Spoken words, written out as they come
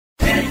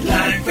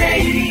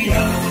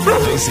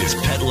This is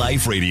Pet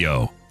Life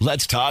Radio.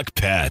 Let's talk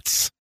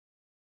pets.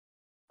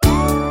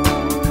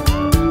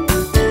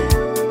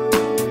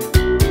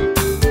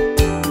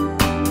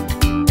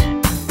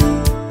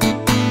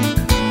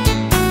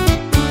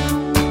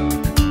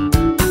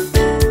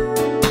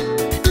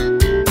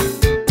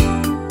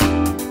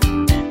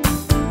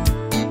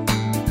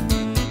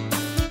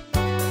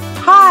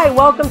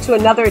 Welcome to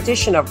another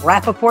edition of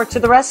Rappaport to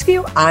the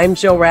Rescue. I'm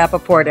Jill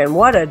Rappaport, and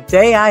what a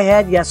day I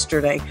had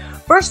yesterday.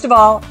 First of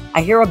all,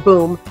 I hear a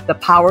boom, the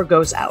power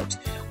goes out.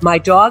 My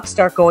dogs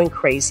start going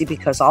crazy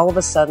because all of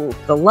a sudden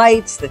the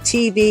lights, the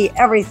TV,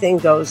 everything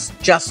goes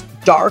just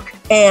dark.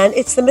 And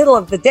it's the middle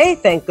of the day,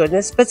 thank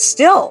goodness, but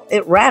still,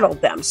 it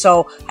rattled them.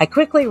 So I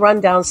quickly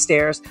run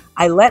downstairs.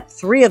 I let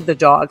 3 of the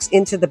dogs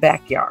into the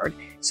backyard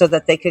so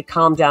that they could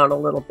calm down a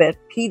little bit.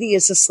 Petey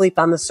is asleep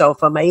on the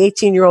sofa. My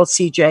 18-year-old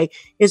CJ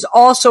is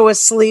also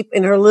asleep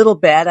in her little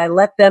bed. I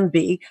let them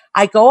be.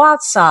 I go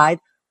outside.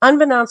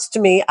 Unbeknownst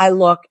to me, I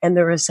look, and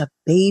there is a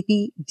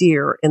baby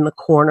deer in the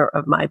corner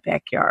of my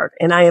backyard.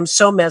 And I am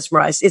so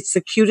mesmerized. It's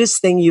the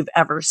cutest thing you've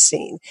ever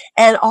seen.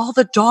 And all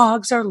the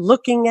dogs are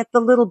looking at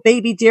the little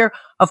baby deer.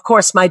 Of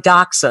course, my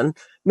dachshund,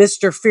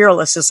 Mr.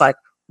 Fearless, is like,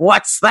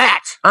 "What's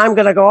that?" I'm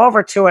going to go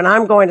over to and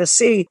I'm going to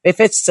see if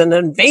it's an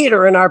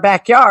invader in our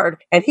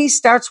backyard. And he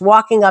starts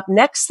walking up.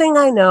 Next thing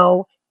I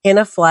know, in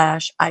a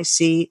flash, I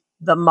see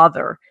the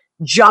mother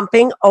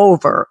jumping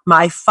over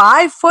my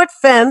 5-foot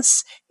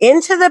fence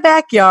into the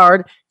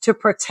backyard to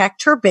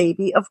protect her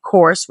baby, of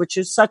course, which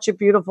is such a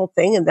beautiful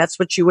thing. And that's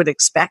what you would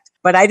expect.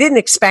 But I didn't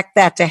expect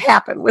that to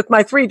happen with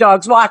my 3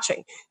 dogs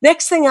watching.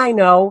 Next thing I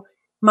know,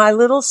 my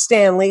little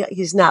Stanley,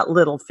 he's not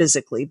little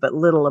physically, but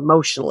little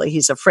emotionally.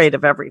 He's afraid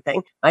of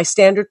everything. My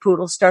standard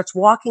poodle starts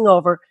walking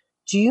over.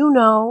 Do you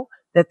know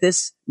that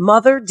this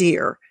mother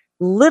deer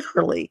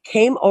literally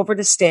came over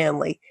to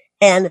Stanley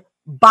and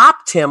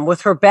bopped him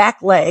with her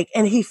back leg,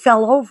 and he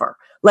fell over?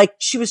 Like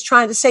she was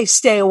trying to say,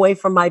 "Stay away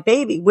from my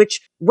baby,"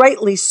 which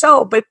rightly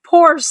so. But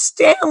poor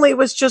Stanley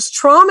was just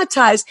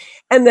traumatized.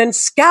 And then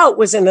Scout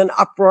was in an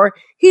uproar.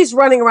 He's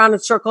running around in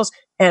circles.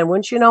 And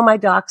wouldn't you know, my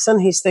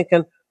dachshund, he's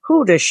thinking,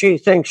 "Who does she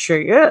think she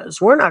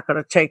is? We're not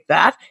going to take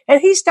that."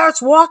 And he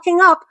starts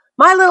walking up.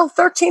 My little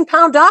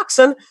 13-pound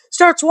dachshund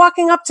starts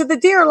walking up to the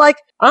deer like,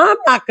 "I'm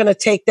not going to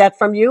take that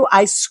from you."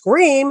 I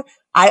scream.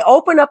 I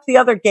open up the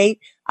other gate.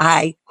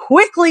 I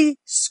quickly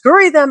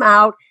scurry them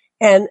out,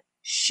 and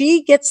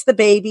she gets the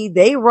baby.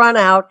 They run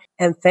out,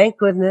 and thank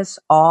goodness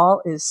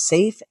all is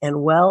safe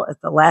and well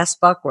at the Last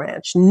Buck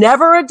Ranch.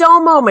 Never a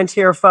dull moment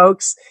here,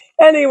 folks.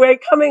 Anyway,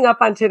 coming up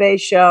on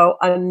today's show,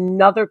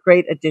 another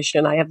great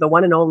addition. I have the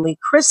one and only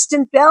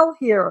Kristen Bell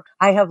here.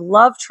 I have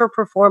loved her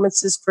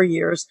performances for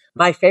years.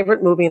 My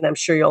favorite movie, and I'm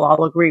sure you'll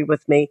all agree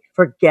with me,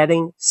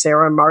 Forgetting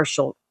Sarah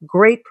Marshall.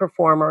 Great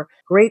performer,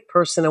 great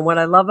person. And what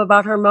I love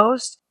about her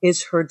most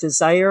is her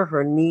desire,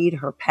 her need,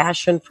 her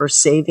passion for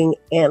saving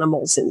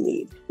animals in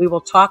need. We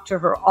will talk to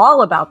her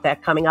all about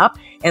that coming up.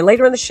 And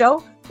later in the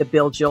show, the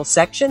Bill Jill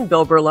section,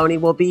 Bill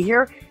Berloni will be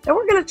here. And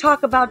we're going to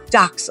talk about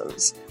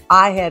dachshunds.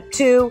 I had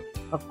 2.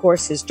 Of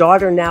course, his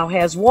daughter now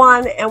has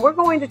 1, and we're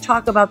going to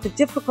talk about the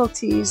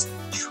difficulties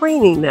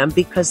training them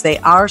because they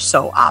are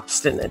so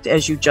obstinate,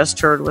 as you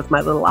just heard with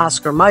my little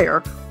Oscar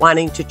Mayer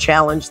wanting to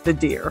challenge the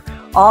deer.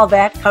 All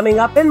that coming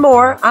up and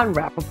more on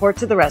Rappaport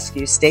to the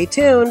Rescue. Stay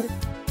tuned.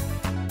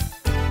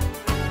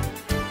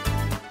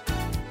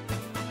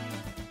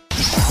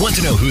 Want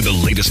to know who the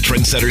latest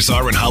trendsetters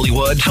are in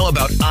Hollywood? How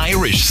about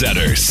Irish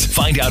setters?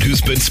 Find out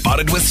who's been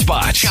spotted with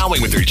spots,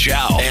 chowing with their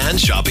chow,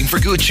 and shopping for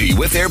Gucci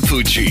with their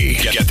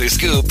Poochie. Get the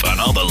scoop on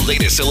all the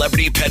latest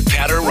celebrity pet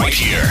patter right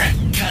here.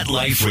 Pet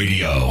Life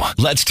Radio.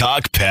 Let's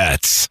talk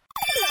pets.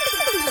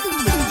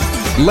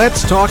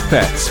 Let's talk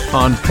pets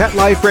on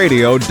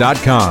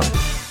PetLifeRadio.com.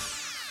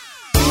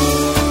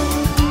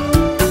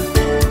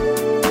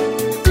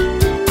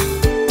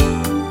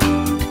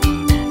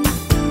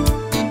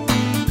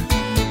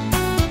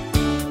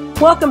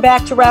 Welcome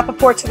back to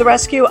Rappaport to the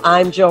Rescue.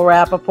 I'm Jill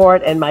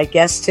Rappaport, and my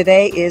guest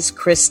today is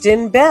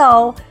Kristen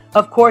Bell.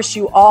 Of course,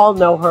 you all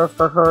know her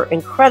for her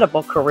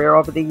incredible career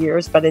over the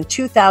years, but in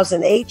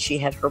 2008, she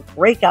had her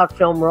breakout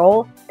film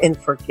role in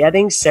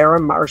Forgetting Sarah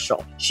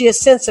Marshall. She has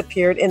since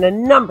appeared in a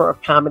number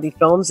of comedy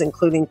films,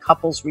 including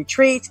Couples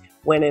Retreat,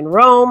 When in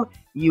Rome,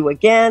 You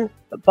Again,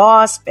 The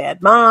Boss,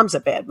 Bad Moms, A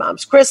Bad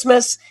Mom's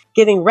Christmas,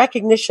 getting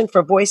recognition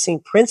for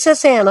voicing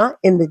Princess Anna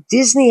in the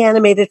Disney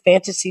animated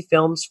fantasy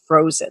films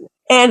Frozen.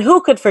 And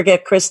who could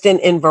forget Kristen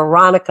in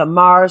Veronica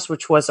Mars,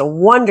 which was a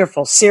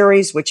wonderful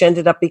series, which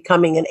ended up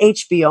becoming an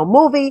HBO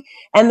movie,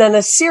 and then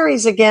a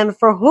series again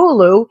for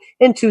Hulu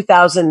in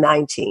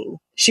 2019.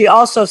 She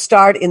also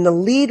starred in the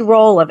lead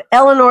role of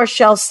Eleanor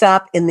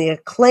Shellstop in the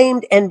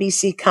acclaimed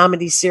NBC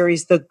comedy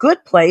series The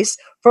Good Place,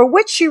 for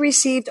which she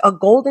received a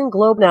Golden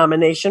Globe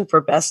nomination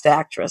for Best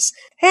Actress.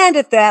 And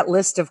if that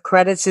list of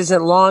credits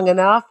isn't long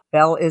enough,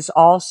 Bell is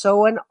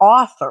also an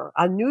author,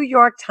 a New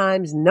York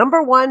Times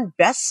 #1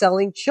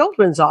 best-selling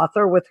children's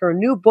author with her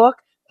new book,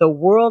 The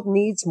World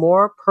Needs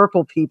More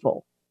Purple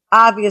People.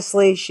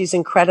 Obviously, she's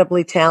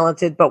incredibly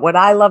talented, but what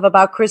I love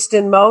about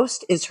Kristen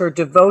most is her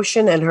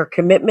devotion and her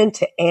commitment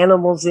to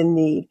animals in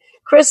need.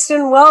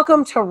 Kristen,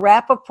 welcome to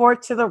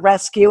Rappaport to the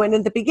Rescue. And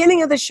in the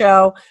beginning of the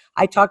show,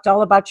 I talked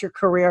all about your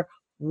career.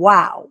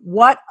 Wow,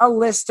 what a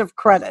list of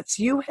credits.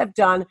 You have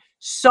done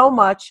so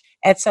much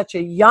at such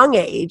a young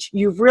age.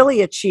 You've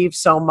really achieved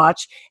so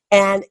much,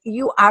 and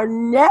you are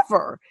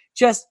never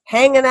just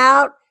hanging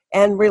out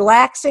and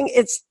relaxing.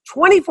 It's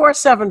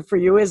 24/7 for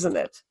you, isn't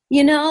it?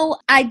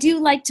 I do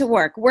like to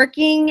work.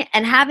 Working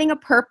and having a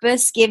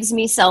purpose gives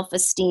me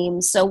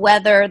self-esteem. So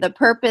whether the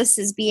purpose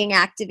is being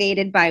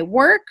activated by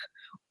work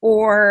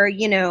or,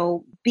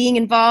 being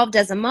involved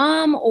as a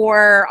mom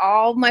or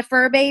all my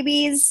fur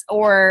babies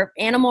or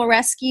animal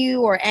rescue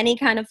or any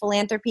kind of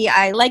philanthropy,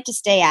 I like to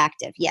stay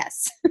active.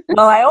 Yes.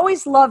 Well, I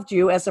always loved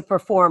you as a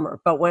performer,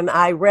 but when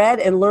I read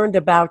and learned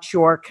about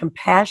your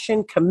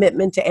compassion,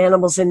 commitment to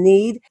animals in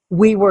need,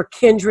 we were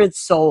kindred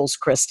souls,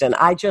 Kristen.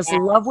 I just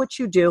love what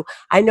you do.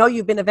 I know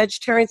you've been a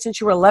vegetarian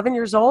since you were 11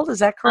 years old. Is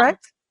that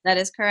correct? That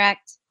is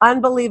correct.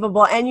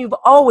 Unbelievable. And you've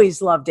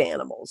always loved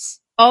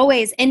animals.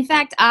 Always. In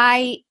fact,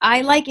 I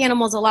like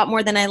animals a lot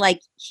more than I like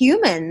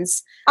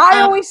humans. I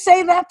always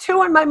say that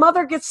too, and my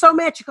mother gets so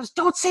mad. She goes,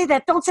 don't say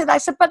that. I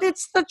said, but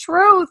it's the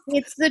truth.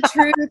 It's the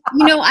truth.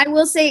 I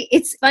will say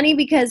it's funny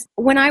because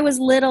when I was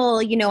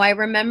little, I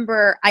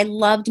remember I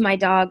loved my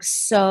dog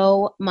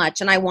so much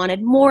and I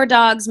wanted more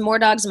dogs.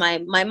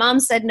 My mom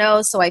said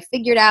no, so I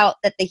figured out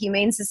that the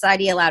Humane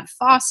Society allowed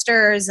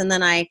fosters, and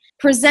then I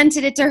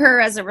presented it to her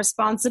as a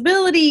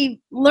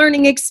responsibility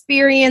learning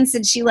experience,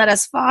 and she let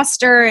us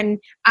foster. And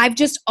I've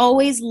just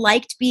always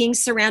liked being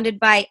surrounded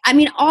by,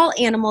 all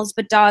animals,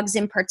 but dogs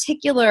in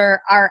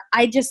particular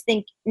I just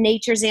think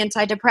nature's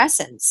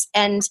antidepressants.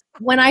 And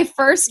when I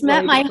first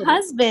met my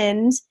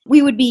husband,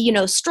 we would be,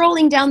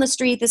 strolling down the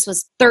street. This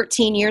was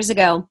 13 years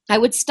ago. I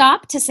would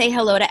stop to say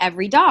hello to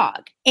every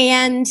dog.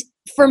 And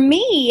for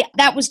me,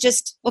 that was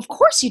just, of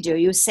course you do.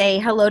 You say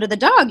hello to the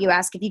dog. You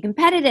ask if you can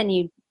pet it and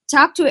you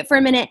talk to it for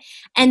a minute.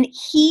 And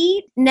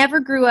he never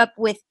grew up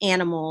with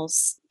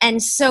animals.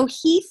 And so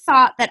he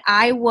thought that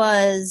I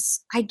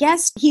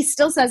guess he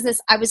still says this,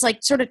 I was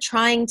like sort of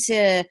trying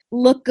to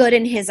look good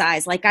in his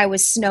eyes, like I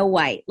was Snow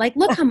White, like,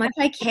 look how much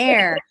I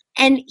care.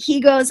 And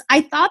he goes,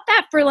 I thought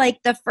that for like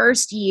the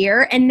first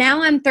year, and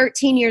now I'm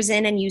 13 years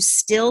in and you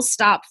still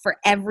stop for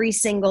every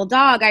single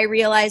dog. I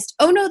realized,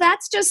 oh no,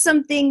 that's just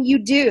something you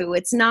do.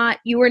 It's not,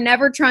 you were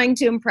never trying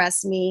to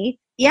impress me.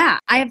 Yeah,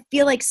 I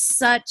feel like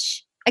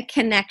such a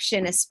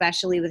connection,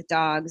 especially with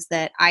dogs,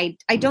 that I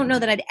don't know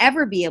that I'd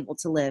ever be able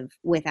to live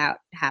without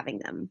having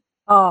them.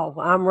 Oh,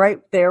 I'm right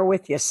there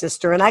with you,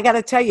 sister. And I got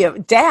to tell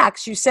you,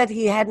 Dax, you said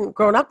he hadn't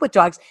grown up with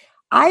dogs.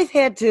 I've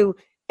had to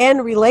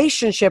end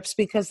relationships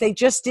because they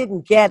just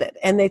didn't get it.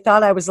 And they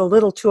thought I was a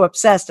little too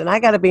obsessed. And I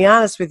got to be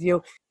honest with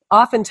you,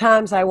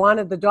 oftentimes I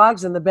wanted the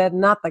dogs in the bed,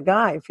 not the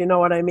guy, if you know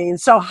what I mean.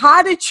 So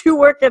how did you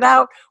work it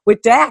out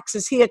with Dax?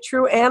 Is he a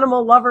true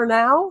animal lover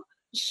now?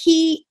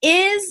 He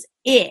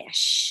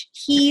is-ish.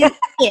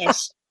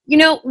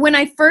 When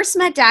I first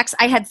met Dax,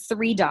 I had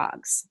 3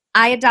 dogs.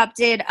 I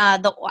adopted, I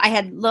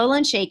had Lola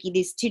and Shaky,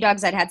 these 2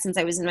 dogs I'd had since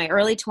I was in my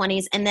early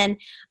 20s. And then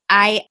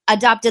I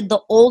adopted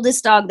the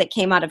oldest dog that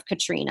came out of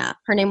Katrina.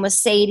 Her name was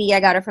Sadie. I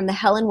got her from the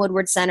Helen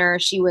Woodward Center.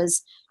 She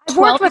was I've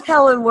worked with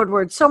Helen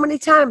Woodward so many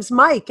times.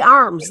 Mike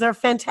Arms, they're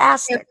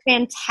fantastic. They're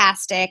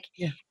fantastic.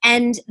 Yeah.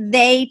 And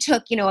they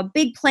took, a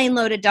big plane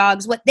load of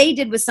dogs. What they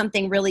did was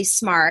something really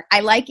smart.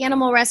 I like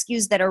animal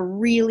rescues that are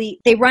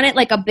they run it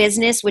like a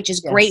business, which is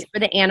great for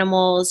the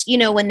animals.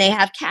 When they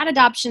have cat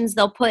adoptions,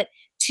 they'll put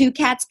 2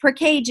 cats per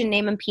cage and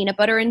name them Peanut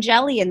Butter and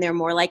Jelly, and they're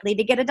more likely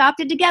to get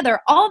adopted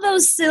together. All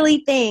those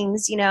silly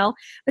things,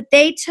 But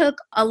they took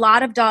a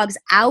lot of dogs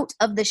out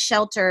of the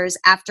shelters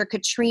after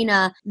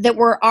Katrina that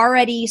were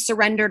already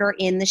surrendered or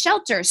in the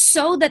shelter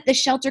so that the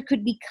shelter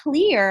could be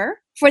clear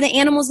for the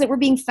animals that were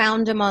being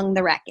found among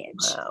the wreckage,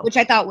 which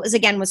I thought was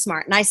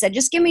smart. And I said,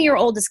 just give me your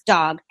oldest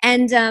dog.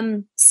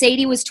 And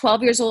Sadie was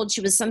 12 years old.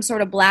 She was some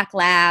sort of black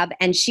lab,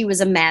 and she was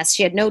a mess.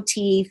 She had no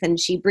teeth, and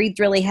she breathed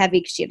really heavy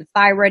because she had a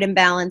thyroid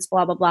imbalance,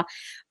 blah, blah, blah.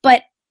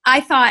 But I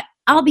thought,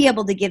 I'll be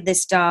able to give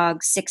this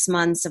dog 6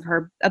 months of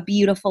a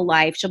beautiful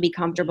life. She'll be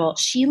comfortable.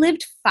 She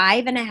lived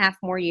 5.5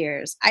 more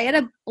years. I had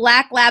a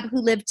black lab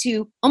who lived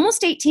to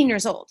almost 18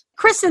 years old.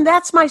 Kristen,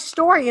 that's my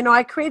story.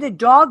 I created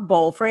Dog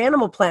Bowl for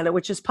Animal Planet,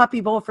 which is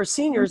Puppy Bowl for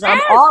seniors.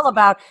 Yes.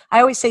 I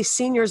always say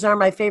seniors are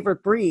my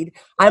favorite breed.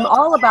 I'm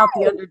all about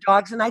the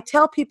underdogs. And I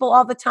tell people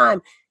all the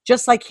time,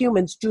 just like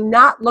humans, do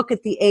not look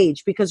at the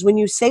age, because when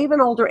you save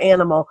an older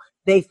animal,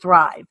 they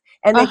thrive.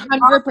 And they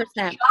 100%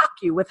 shock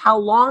you with how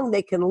long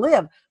they can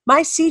live.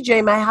 My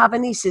CJ, my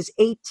Havanese, is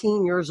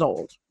 18 years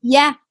old.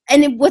 Yeah.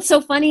 And what's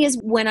so funny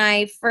is when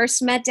I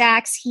first met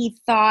Dax, he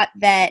thought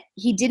that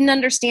he didn't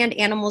understand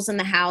animals in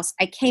the house.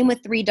 I came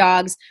with 3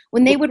 dogs.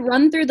 When they would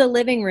run through the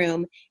living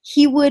room,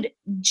 he would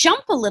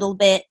jump a little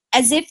bit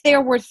as if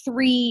there were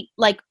 3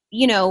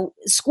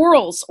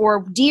 squirrels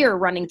or deer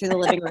running through the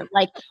living room?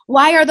 Like,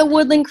 why are the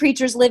woodland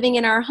creatures living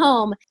in our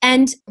home?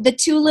 And the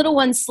two little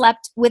ones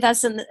slept with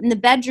us in the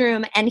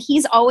bedroom, and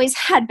he's always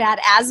had bad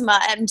asthma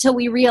until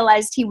we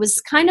realized he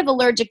was kind of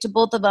allergic to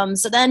both of them.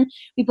 So then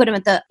we put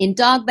him in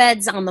dog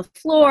beds on the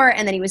floor,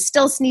 and then he was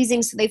still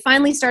sneezing. So they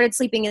finally started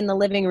sleeping in the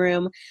living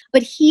room.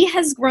 But he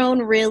has grown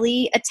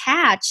really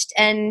attached,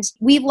 and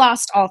we've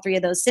lost all three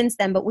of those since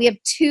then. But we have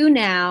two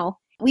now.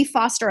 We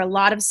foster a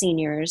lot of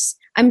seniors.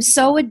 I'm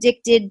so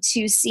addicted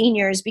to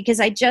seniors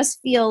because I just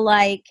feel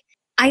like,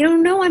 I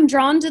don't know, I'm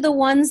drawn to the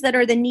ones that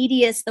are the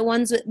neediest,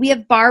 we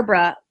have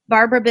Barbara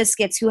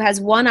Biscuits, who has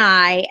one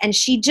eye, and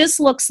she just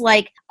looks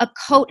like a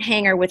coat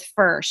hanger with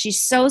fur.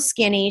 She's so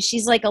skinny.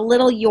 She's like a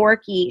little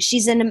Yorkie.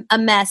 She's in a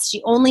mess.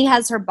 She only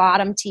has her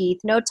bottom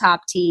teeth, no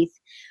top teeth.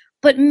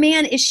 But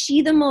man, is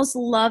she the most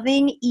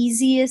loving,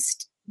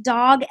 easiest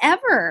dog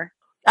ever.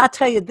 I'll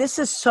tell you, this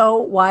is so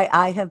why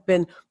I have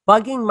been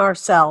bugging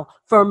Marcel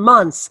for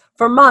months,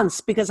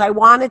 because I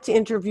wanted to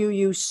interview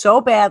you so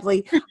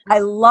badly. I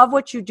love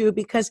what you do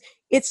because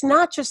it's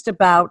not just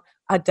about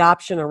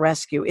adoption or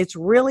rescue. It's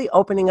really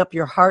opening up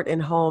your heart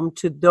and home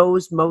to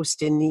those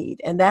most in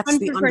need. And that's 100%.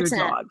 The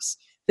underdogs,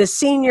 the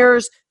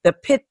seniors, the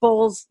pit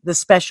bulls, the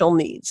special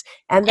needs.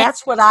 And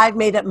that's what I've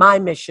made it my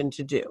mission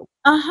to do.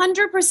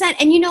 100%.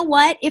 And you know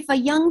what? If a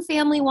young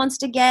family wants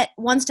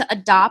to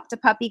adopt a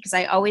puppy, because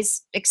I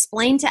always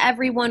explain to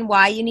everyone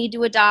why you need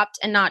to adopt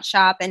and not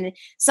shop. And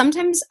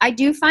sometimes I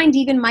do find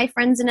even my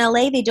friends in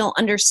LA, they don't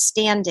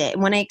understand it.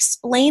 And when I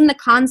explain the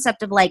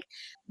concept of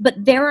but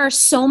there are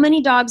so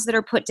many dogs that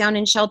are put down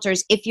in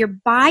shelters. If you're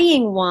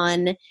buying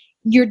one,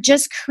 you're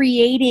just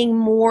creating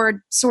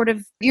more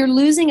you're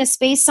losing a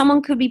space.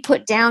 Someone could be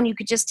put down. You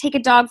could just take a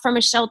dog from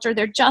a shelter.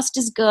 They're just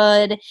as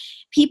good.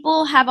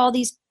 People have all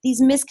these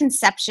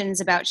misconceptions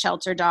about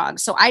shelter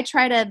dogs. So I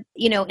try to,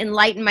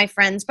 enlighten my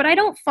friends, but I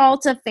don't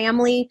fault a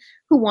family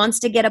who wants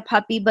to get a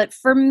puppy. But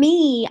for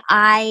me,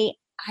 I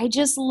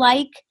just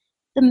like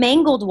the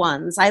mangled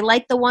ones. I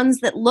like the ones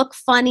that look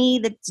funny,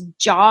 that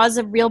jaws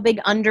a real big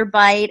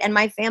underbite. And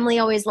my family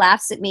always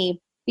laughs at me,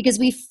 because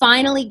we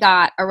finally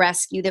got a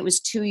rescue that was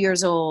 2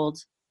 years old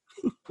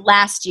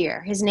last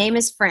year. His name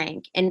is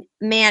Frank, and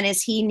man,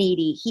 is he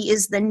needy. He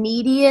is the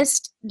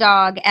neediest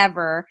dog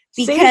ever.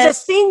 Because the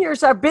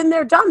seniors have been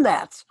there, done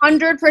that.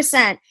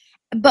 100%.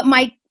 But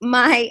my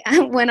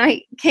when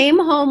I came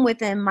home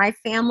with him, my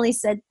family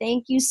said,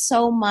 "Thank you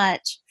so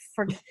much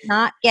for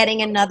not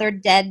getting another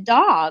dead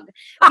dog,"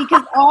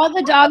 because all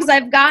the dogs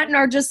I've gotten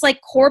are just like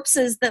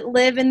corpses that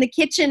live in the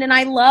kitchen, and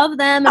I love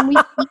them and we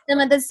feed them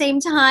at the same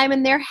time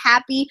and they're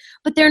happy,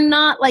 but they're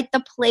not like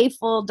the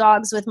playful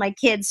dogs with my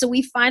kids. So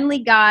we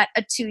finally got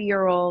a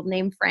 2-year-old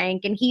named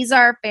Frank, and he's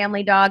our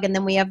family dog. And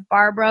then we have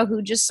Barbara,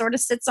 who just sort of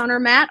sits on her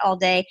mat all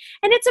day,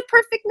 and it's a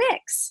perfect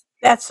mix.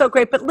 That's so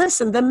great. But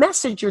listen, the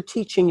message you're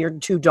teaching your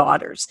two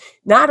daughters,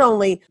 not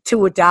only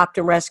to adopt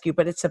and rescue,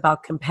 but it's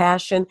about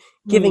compassion,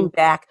 giving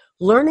back,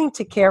 learning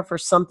to care for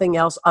something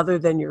else other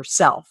than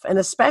yourself, and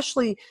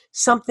especially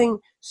something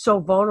so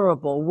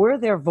vulnerable. We're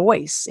their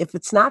voice. If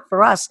it's not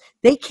for us,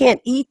 they can't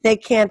eat, they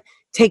can't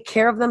take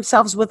care of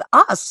themselves with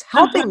us,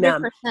 helping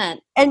 100%. Them.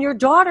 And your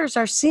daughters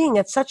are seeing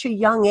at such a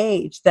young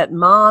age that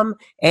mom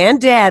and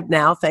dad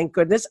now, thank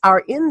goodness,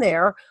 are in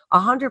there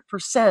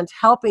 100%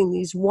 helping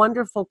these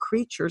wonderful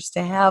creatures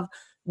to have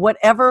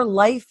whatever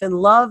life and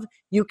love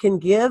you can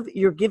give,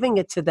 you're giving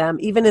it to them,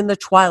 even in the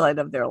twilight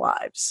of their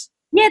lives.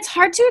 Yeah, it's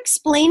hard to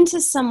explain to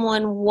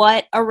someone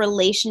what a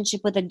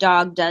relationship with a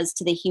dog does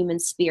to the human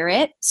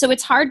spirit. So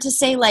it's hard to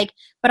say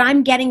but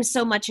I'm getting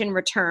so much in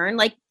return.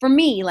 Like for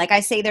me, like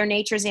I say, they're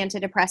nature's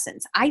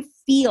antidepressants. I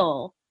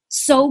feel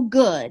so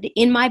good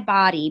in my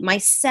body, my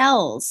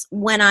cells,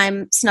 when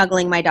I'm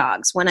snuggling my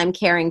dogs, when I'm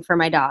caring for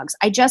my dogs.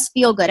 I just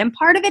feel good. And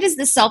part of it is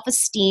the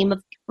self-esteem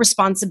of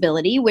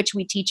responsibility, which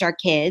we teach our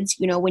kids.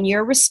 When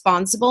you're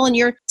responsible and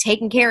you're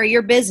taking care of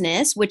your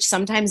business, which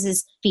sometimes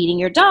is feeding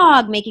your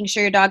dog, making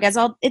sure your dog has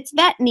all its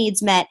vet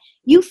needs met,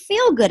 you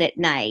feel good at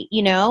night,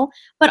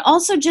 but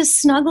also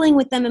just snuggling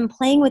with them and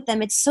playing with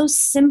them. It's so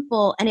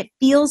simple and it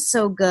feels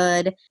so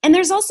good. And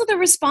there's also the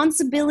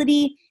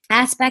responsibility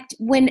aspect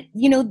when,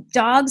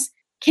 dogs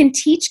can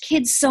teach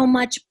kids so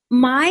much.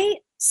 My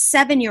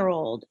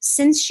 7-year-old,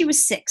 since she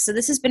was 6, so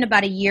this has been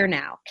about a year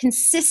now,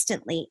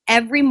 consistently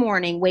every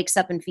morning wakes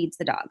up and feeds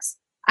the dogs.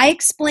 I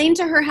explain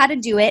to her how to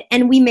do it,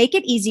 and we make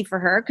it easy for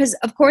her because,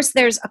 of course,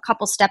 there's a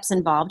couple steps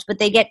involved, but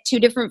they get 2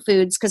 different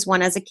foods because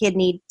one has a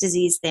kidney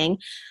disease thing.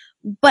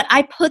 But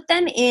I put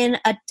them in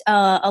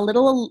a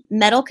little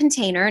metal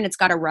container, and it's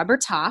got a rubber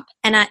top,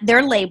 and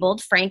they're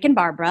labeled Frank and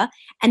Barbara,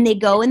 and they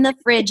go in the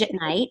fridge at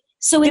night.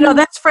 So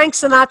that's Frank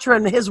Sinatra,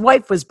 and his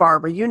wife was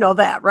Barbara. You know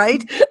that,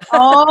 right?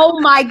 Oh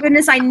my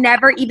goodness. I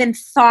never even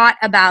thought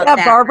about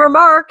that. Barbara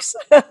Marx.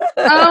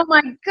 Oh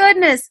my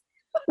goodness.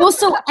 Well,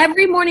 so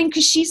every morning,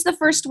 because she's the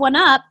first one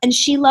up and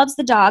she loves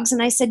the dogs.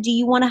 And I said, do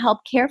you want to help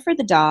care for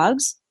the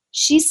dogs?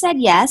 She said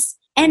yes.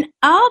 And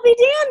I'll be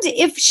damned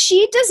if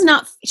she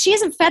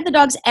hasn't fed the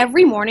dogs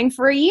every morning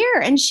for a year,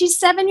 and she's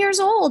 7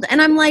 years old.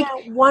 And I'm like,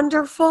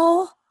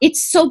 wonderful.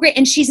 It's so great.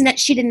 And she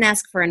didn't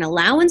ask for an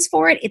allowance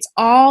for it. It's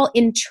all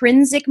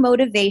intrinsic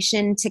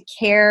motivation to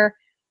care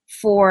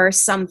for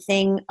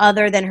something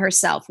other than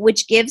herself,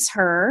 which gives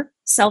her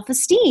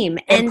self-esteem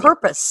and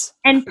purpose.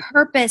 And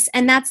purpose.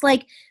 And that's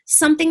like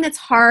something that's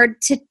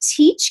hard to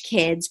teach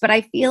kids, but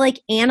I feel like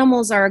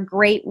animals are a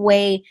great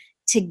way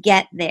to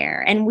get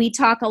there. And we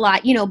talk a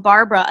lot,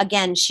 Barbara,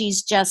 again,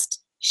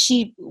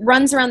 she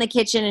runs around the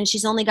kitchen and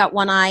she's only got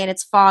one eye and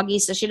it's foggy,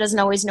 so she doesn't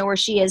always know where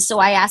she is. So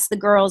I ask the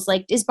girls,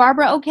 like, is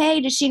Barbara okay?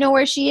 Does she know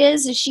where she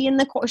is? Is she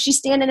she's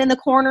standing in the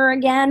corner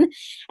again?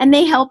 And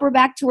they help her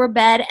back to her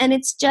bed. And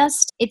it's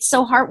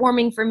so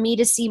heartwarming for me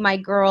to see my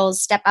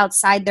girls step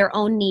outside their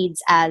own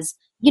needs as,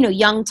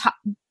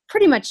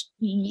 pretty much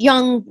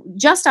young,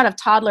 just out of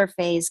toddler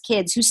phase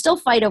kids who still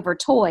fight over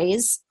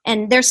toys,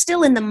 and they're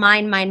still in the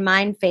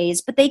mine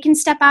phase, but they can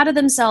step out of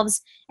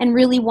themselves and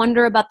really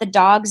wonder about the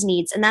dog's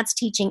needs. And that's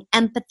teaching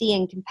empathy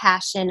and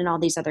compassion and all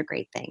these other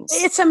great things.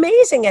 It's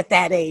amazing at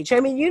that age. I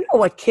mean, you know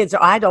what kids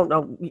are. I don't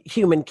know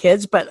human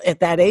kids, but at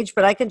that age,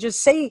 but I can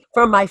just say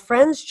from my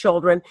friends'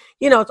 children,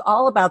 it's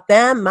all about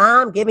them.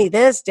 Mom, give me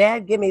this.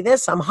 Dad, give me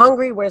this. I'm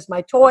hungry. Where's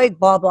my toy?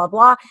 Blah, blah,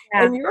 blah.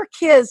 Yeah. And your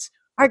kids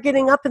are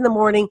getting up in the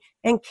morning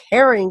and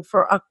caring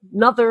for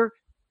another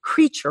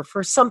creature,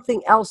 for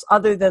something else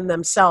other than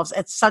themselves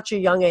at such a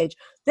young age.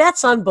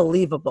 That's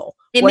unbelievable.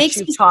 What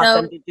you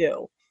taught them to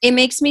do. It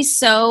makes me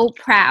so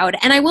proud.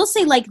 And I will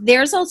say, like,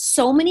 there's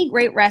so many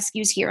great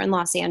rescues here in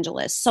Los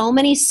Angeles, so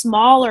many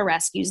smaller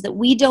rescues that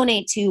we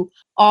donate to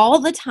all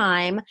the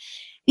time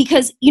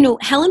because,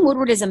 Helen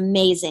Woodward is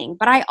amazing,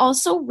 but I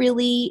also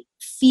really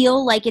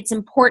feel like it's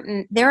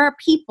important. There are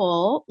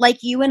people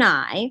like you and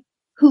I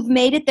who've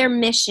made it their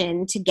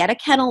mission to get a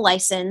kennel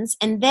license,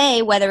 and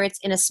they, whether it's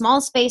in a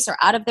small space or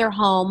out of their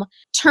home,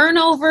 turn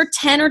over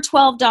 10 or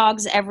 12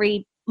 dogs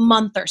every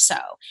month or so.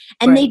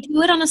 And They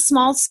do it on a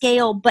small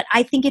scale, but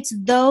I think it's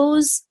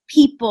those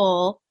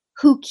people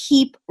who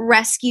keep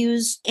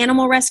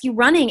animal rescue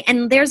running.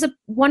 And there's a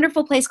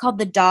wonderful place called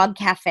the Dog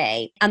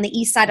Cafe on the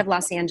east side of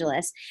Los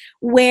Angeles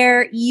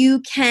where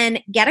you can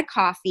get a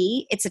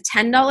coffee. It's a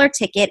 $10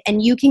 ticket,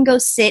 and you can go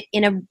sit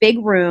in a big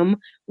room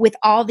with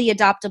all the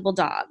adoptable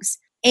dogs.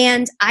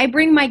 And I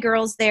bring my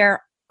girls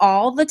there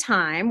all the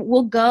time.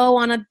 We'll go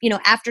on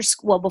after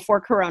school, before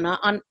Corona,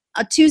 on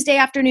a Tuesday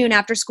afternoon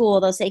after school,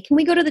 they'll say, can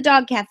we go to the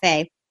Dog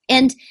Cafe?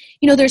 And,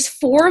 there's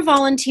 4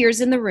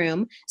 volunteers in the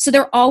room. So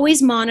they're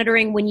always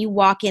monitoring when you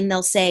walk in.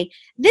 They'll say,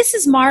 this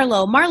is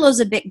Marlo. Marlo's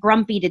a bit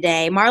grumpy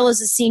today.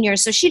 Marlo's a senior,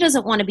 so she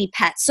doesn't want to be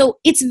pet. So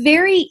it's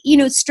very,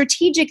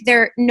 strategic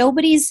there.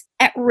 Nobody's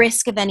at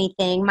risk of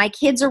anything. My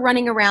kids are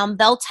running around.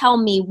 They'll tell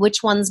me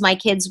which ones my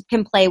kids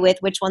can play with,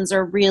 which ones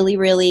are really,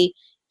 really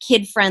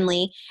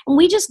kid-friendly. And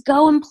we just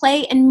go and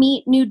play and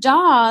meet new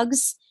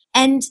dogs.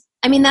 And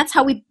I mean, that's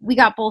how we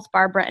got both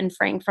Barbara and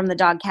Frank from the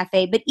Dog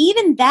Cafe. But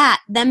even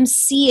that, them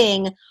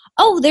seeing,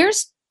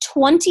 there's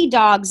 20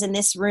 dogs in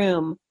this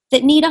room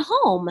that need a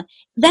home,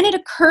 then it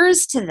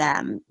occurs to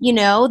them,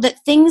 that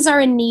things are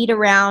in need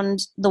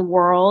around the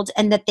world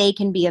and that they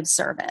can be of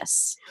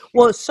service.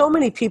 Well, so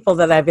many people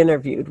that I've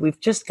interviewed, we've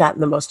just gotten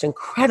the most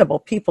incredible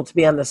people to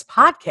be on this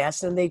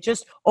podcast, and they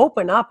just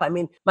open up. I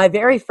mean, my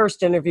very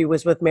first interview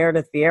was with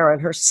Meredith Vieira,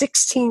 and her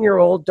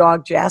 16-year-old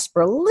dog,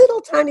 Jasper, a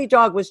little tiny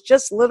dog, was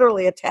just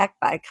literally attacked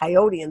by a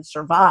coyote and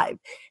survived.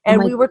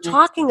 And we were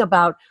talking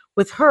about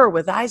with her,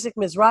 with Isaac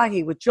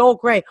Mizrahi, with Joel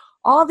Gray,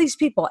 all these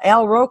people,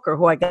 Al Roker,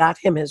 who I got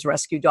him his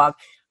rescue dog,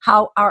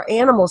 how our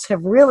animals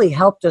have really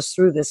helped us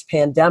through this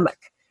pandemic,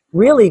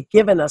 really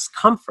given us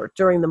comfort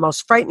during the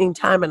most frightening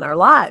time in our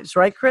lives.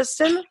 Right,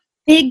 Kristen?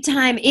 Big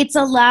time. It's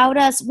allowed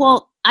us,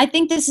 I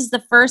think this is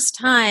the first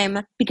time,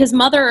 because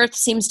Mother Earth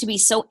seems to be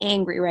so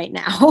angry right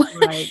now.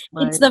 Right.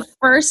 It's the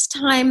first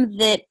time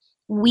that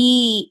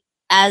we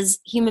as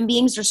human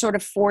beings are sort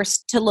of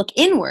forced to look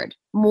inward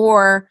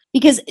more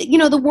because,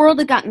 the world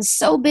had gotten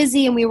so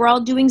busy and we were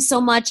all doing so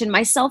much, and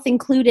myself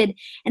included.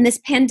 And this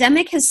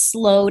pandemic has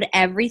slowed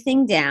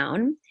everything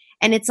down,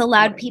 and it's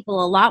allowed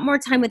people a lot more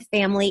time with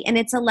family, and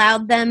it's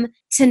allowed them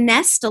to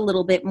nest a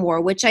little bit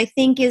more, which I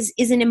think is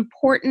an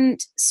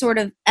important sort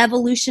of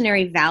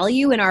evolutionary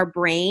value in our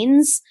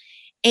brains.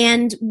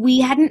 And we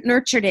hadn't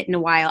nurtured it in a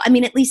while. I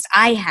mean, at least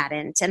I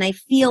hadn't. And I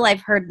feel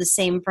I've heard the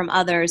same from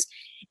others.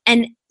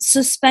 And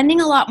so spending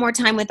a lot more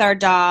time with our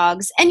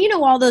dogs, and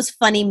all those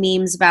funny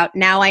memes about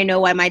now I know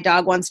why my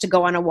dog wants to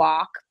go on a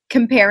walk,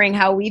 comparing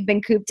how we've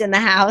been cooped in the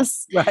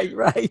house.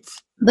 Right.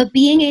 But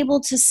being able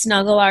to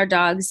snuggle our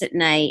dogs at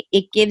night,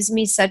 it gives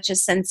me such a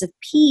sense of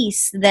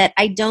peace that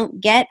I don't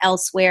get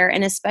elsewhere.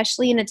 And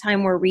especially in a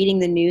time where reading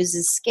the news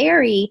is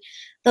scary,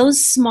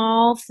 those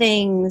small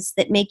things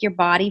that make your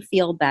body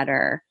feel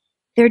better,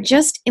 they're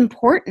just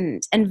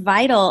important and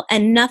vital.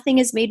 And nothing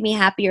has made me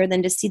happier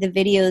than to see the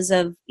videos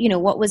of,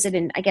 what was it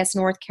in, I guess,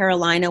 North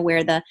Carolina,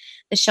 where the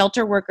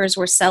shelter workers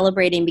were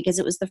celebrating because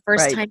it was the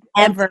first time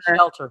ever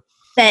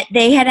that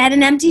they had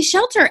an empty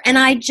shelter. And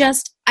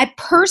I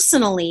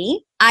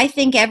I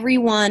think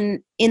everyone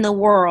in the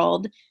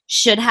world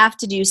should have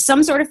to do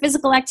some sort of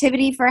physical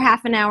activity for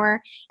half an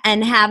hour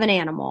and have an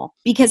animal,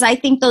 because I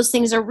think those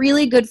things are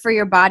really good for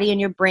your body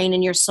and your brain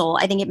and your soul.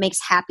 I think it makes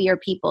happier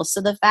people.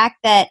 So the fact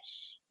that,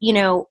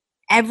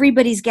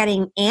 everybody's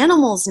getting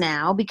animals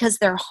now because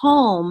they're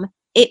home,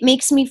 it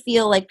makes me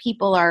feel like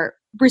people are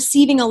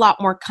receiving a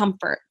lot more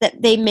comfort that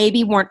they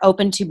maybe weren't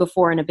open to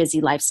before in a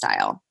busy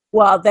lifestyle.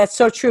 Well, that's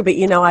so true. But,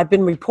 I've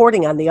been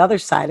reporting on the other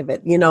side of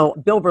it.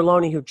 Bill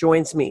Berloni, who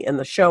joins me in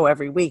the show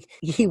every week,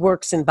 he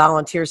works and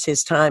volunteers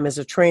his time as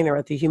a trainer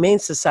at the Humane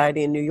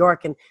Society in New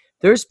York. And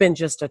there's been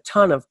just a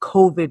ton of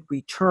COVID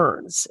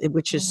returns,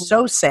 which is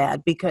so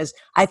sad, because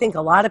I think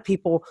a lot of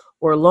people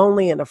were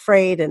lonely and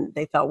afraid, and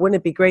they thought,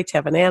 wouldn't it be great to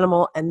have an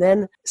animal? And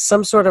then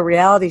some sort of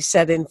reality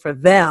set in for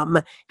them.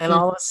 And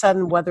all of a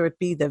sudden, whether it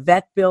be the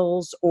vet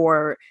bills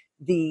or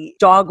the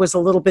dog was a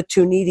little bit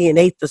too needy and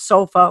ate the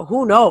sofa,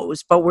 who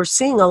knows? But we're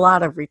seeing a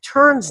lot of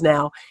returns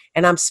now.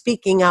 And I'm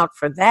speaking out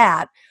for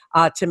that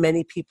to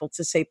many people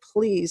to say,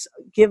 please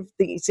give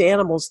these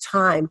animals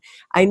time.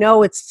 I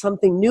know it's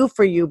something new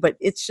for you, but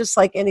it's just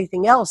like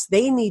anything else.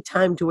 They need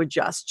time to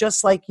adjust,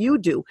 just like you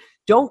do.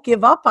 Don't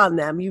give up on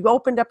them. You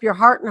opened up your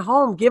heart and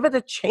home. Give it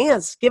a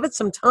chance. Give it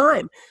some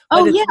time.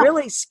 But it's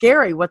really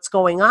scary what's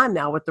going on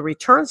now with the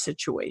return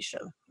situation.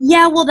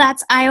 Yeah, well,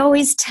 I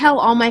always tell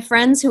all my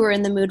friends who are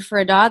in the mood for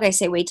a dog, I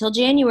say, wait till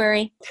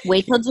January,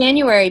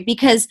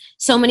 because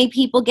so many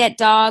people get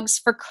dogs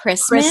for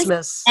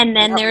Christmas. And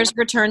then there's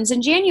returns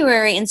in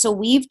January. And so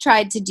we've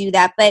tried to do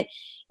that. But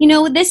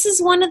this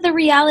is one of the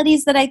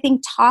realities that I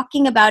think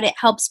talking about it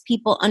helps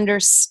people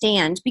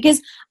understand,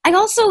 because I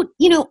also,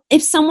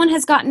 if someone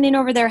has gotten in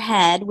over their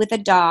head with a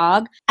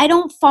dog, I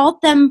don't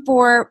fault them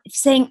for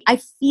saying, I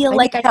feel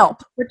like I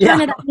help.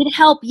 Return it. I need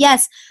help.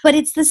 Yes. But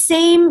it's the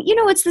same,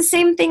 it's the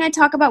same thing I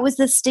talk about with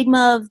the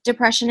stigma of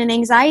depression and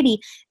anxiety.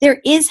 There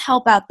is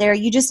help out there.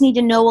 You just need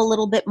to know a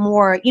little bit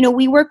more.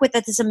 We work with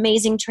this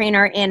amazing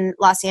trainer in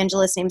Los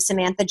Angeles named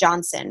Samantha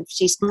Johnson.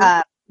 She's,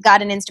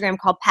 got an Instagram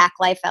called Pack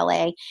Life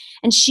LA,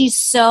 and she's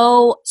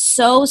so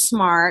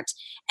smart.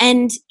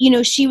 And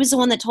she was the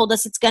one that told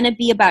us it's going to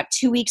be about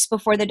 2 weeks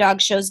before the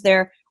dog shows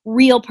their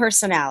real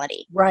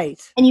personality.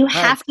 Right. And you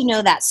have to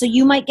know that. So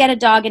you might get a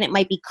dog and it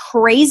might be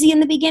crazy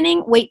in the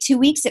beginning. Wait 2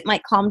 weeks, it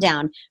might calm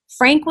down.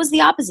 Frank was the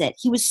opposite.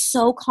 He was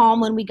so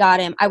calm when we got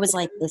him. I was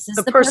like, this is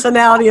the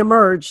personality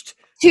emerged.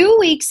 2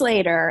 weeks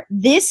later,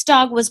 this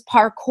dog was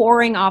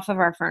parkouring off of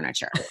our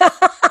furniture.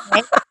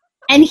 Right?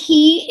 And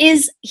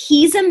he's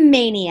a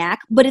maniac,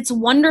 but it's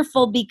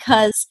wonderful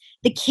because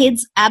the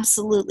kids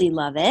absolutely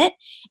love it.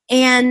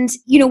 And,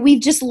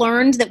 we've just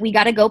learned that we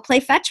got to go play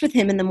fetch with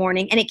him in the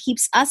morning, and it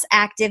keeps us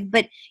active,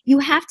 but you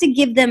have to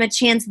give them a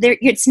chance.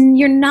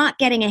 You're not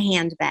getting a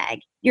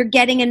handbag. You're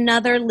getting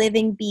another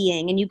living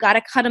being, and you got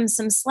to cut them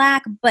some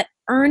slack, but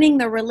earning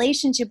the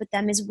relationship with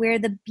them is where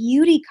the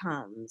beauty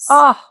comes.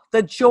 Oh,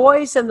 the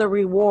joys and the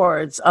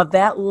rewards of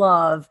that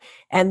love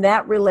and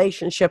that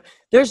relationship.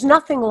 There's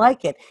nothing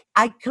like it.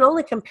 I can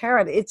only compare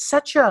it. It's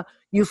such a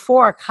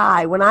euphoric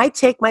high. When I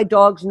take my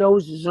dog's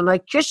noses and I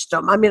kiss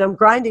them, I'm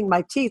grinding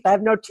my teeth. I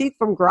have no teeth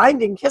from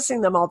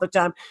kissing them all the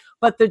time.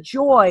 But the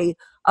joy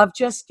of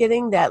just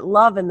getting that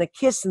love and the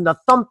kiss and the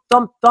thump,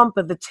 thump, thump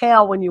of the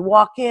tail when you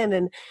walk in.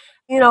 And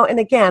and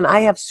again, I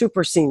have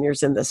super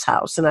seniors in this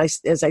house. And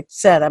as I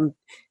said,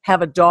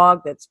 have a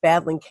dog that's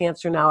battling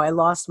cancer now. I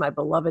lost my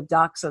beloved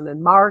dachshund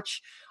in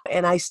March,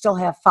 and I still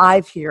have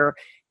 5 here.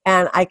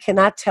 And I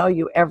cannot tell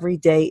you, every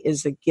day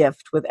is a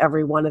gift with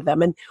every one of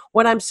them. And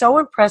what I'm so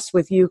impressed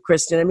with you,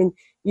 Kristen,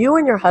 you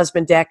and your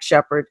husband, Dax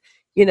Shepard,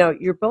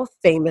 you're both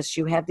famous.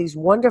 You have these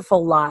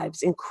wonderful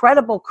lives,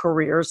 incredible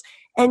careers,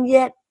 and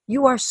yet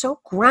you are so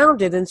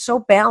grounded and so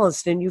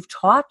balanced, and you've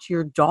taught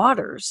your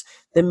daughters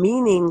the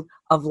meaning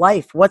of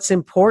life, what's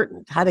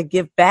important, how to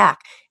give back.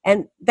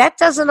 And that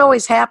doesn't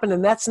always happen,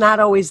 and that's not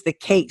always the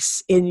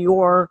case in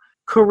your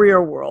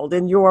career world,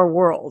 in your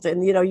world.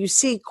 And, you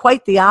see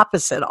quite the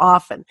opposite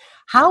often.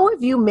 How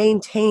have you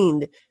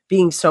maintained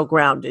being so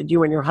grounded,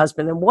 you and your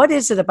husband? And what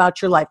is it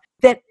about your life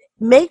that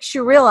makes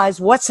you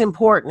realize what's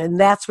important, and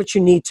that's what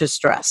you need to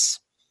stress?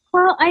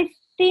 Well, I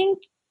think,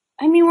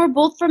 we're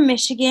both from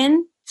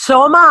Michigan.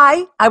 So am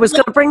I. I was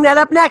going to bring that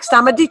up next.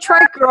 I'm a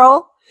Detroit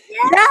girl.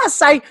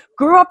 Yes, I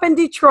grew up in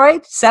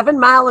Detroit, 7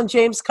 Mile and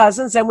James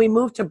Cousins, and we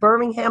moved to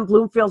Birmingham,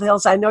 Bloomfield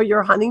Hills. I know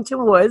you're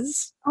Huntington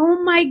Woods.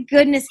 Oh my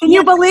goodness. Can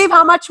you believe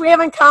how much we have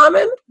in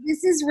common?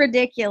 This is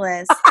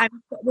ridiculous.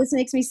 This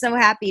makes me so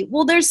happy.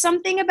 Well, there's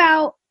something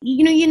about,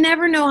 you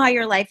never know how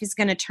your life is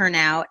going to turn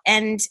out.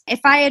 And if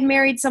I had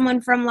married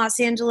someone from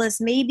Los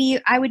Angeles, maybe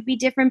I would be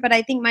different. But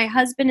I think my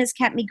husband has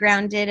kept me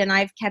grounded, and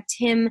I've kept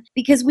him,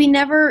 because we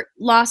never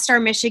lost our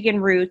Michigan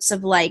roots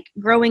of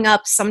growing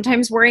up,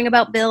 sometimes worrying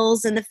about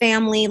bills and the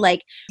family.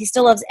 He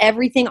still loves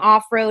everything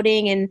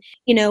off-roading and,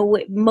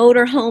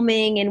 motor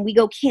homing, and we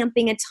go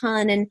camping a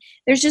ton. And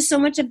there's just so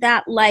much of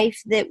that life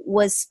that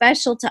was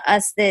special to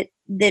us that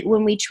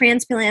when we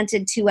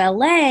transplanted to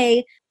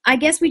LA, I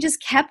guess we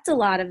just kept a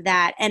lot of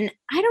that. And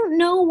I don't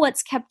know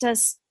what's kept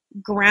us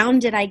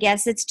grounded, I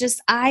guess. It's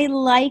just,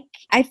 I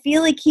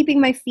feel like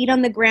keeping my feet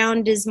on the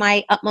ground is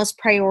my utmost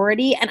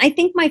priority. And I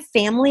think my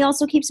family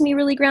also keeps me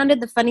really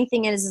grounded. The funny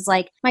thing is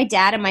like my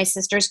dad and my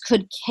sisters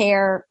could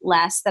care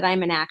less that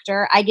I'm an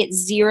actor. I get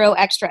zero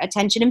extra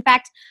attention. In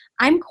fact,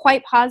 I'm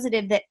quite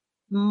positive that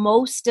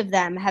most of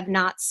them have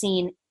not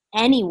seen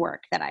any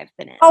work that I've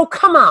been in. Oh,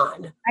 come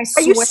on.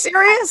 Are you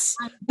serious?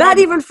 Not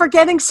even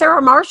forgetting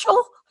Sarah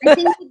Marshall? I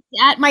think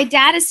my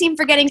dad has seen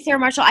Forgetting Sarah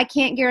Marshall. I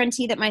can't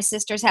guarantee that my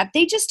sisters have.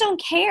 They just don't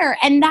care.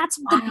 And that's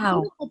the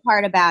beautiful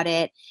part about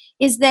it,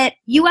 is that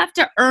you have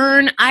to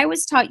earn. I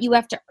was taught you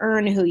have to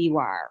earn who you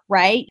are,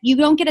 right? You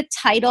don't get a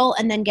title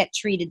and then get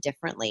treated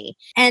differently.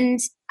 And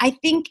I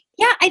think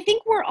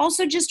we're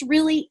also just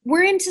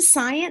we're into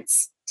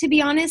science. To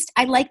be honest,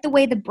 I like the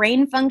way the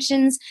brain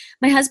functions.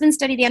 My husband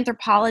studied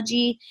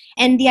anthropology,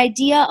 and the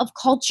idea of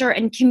culture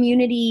and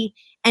community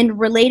and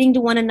relating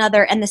to one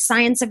another and the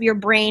science of your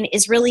brain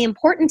is really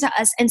important to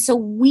us. And so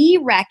we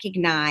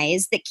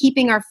recognize that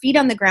keeping our feet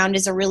on the ground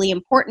is a really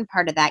important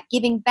part of that.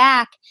 Giving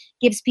back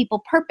gives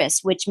people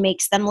purpose, which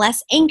makes them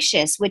less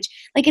anxious, which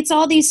like it's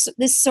all this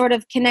sort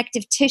of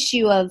connective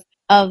tissue of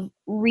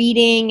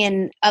reading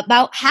and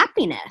about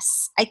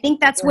happiness. I think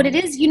that's what it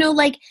is. You know,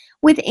 like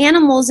with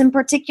animals in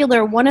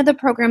particular, one of the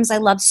programs I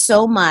love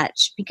so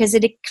much because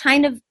it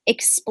kind of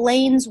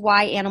explains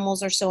why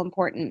animals are so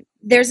important.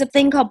 There's a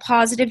thing called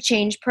Positive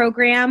Change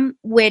Program,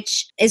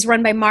 which is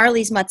run by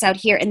Marley's Mutts out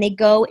here, and they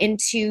go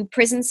into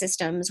prison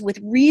systems with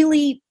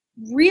really,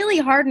 really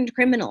hardened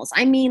criminals.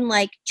 I mean,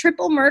 like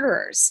triple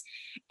murderers.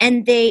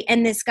 And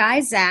this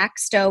guy, Zach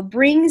Stowe,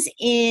 brings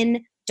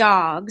in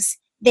dogs.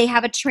 They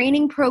have a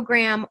training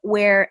program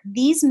where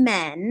these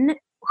men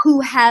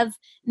who have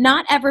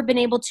not ever been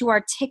able to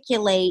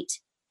articulate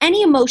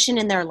any emotion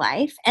in their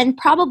life, and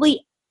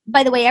probably,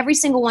 by the way, every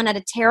single one had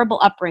a terrible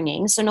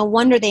upbringing, so no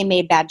wonder they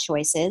made bad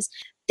choices.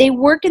 They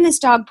work in this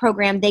dog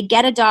program. They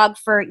get a dog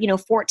for,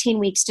 14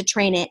 weeks to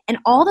train it. And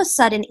all of a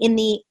sudden, in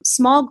the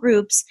small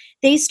groups,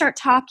 they start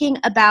talking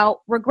about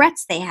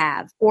regrets they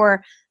have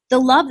or the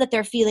love that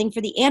they're feeling for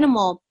the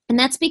animal. And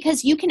that's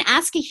because you can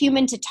ask a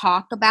human to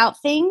talk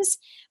about things,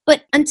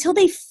 but until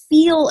they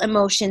feel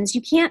emotions,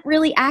 you can't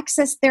really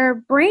access their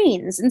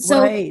brains. And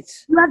so you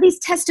have these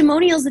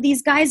testimonials of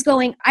these guys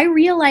going, I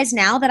realize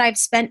now that I've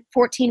spent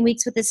 14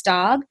 weeks with this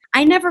dog,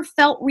 I never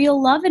felt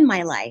real love in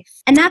my life.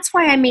 And that's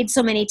why I made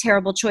so many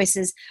terrible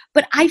choices.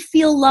 But I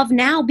feel love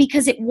now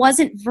because it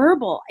wasn't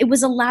verbal. It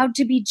was allowed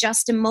to be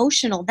just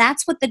emotional.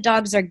 That's what the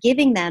dogs are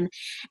giving them.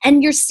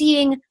 And you're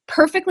seeing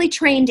perfectly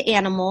trained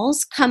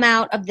animals come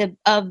out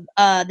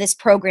of this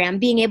program,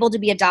 being able to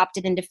be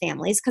adopted into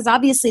families, because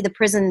obviously the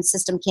prison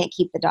system can't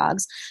keep the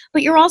dogs.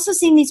 But you're also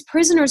seeing these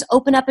prisoners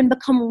open up and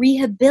become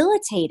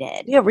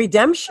rehabilitated. Yeah,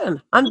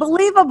 redemption.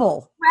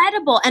 Unbelievable.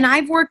 Incredible. And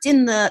I've worked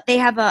they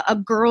have a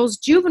girls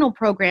juvenile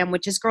program,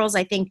 which is girls,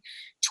 I think,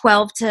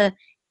 12 to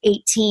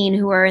 18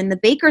 who are in the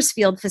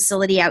Bakersfield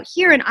facility out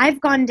here. And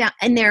I've gone down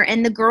in there,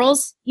 and the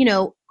girls,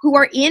 who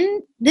are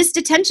in this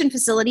detention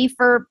facility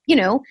for,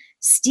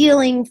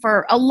 stealing,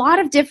 for a lot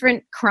of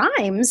different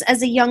crimes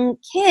as a young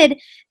kid,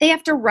 they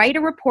have to write a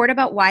report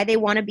about why they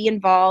want to be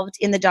involved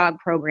in the dog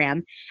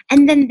program.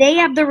 And then they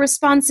have the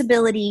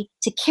responsibility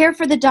to care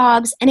for the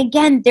dogs. And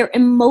again, their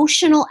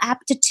emotional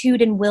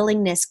aptitude and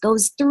willingness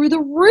goes through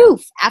the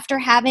roof after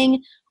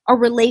having a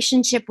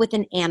relationship with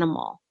an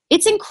animal.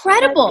 It's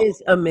incredible. That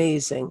is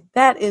amazing.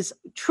 That is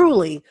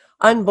truly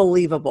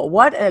unbelievable.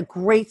 What a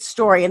great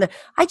story. And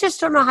I just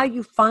don't know how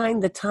you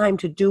find the time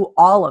to do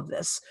all of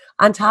this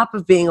on top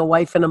of being a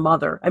wife and a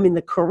mother. I mean,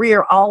 the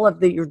career, all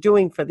of that you're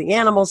doing for the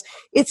animals,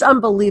 it's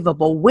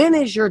unbelievable. When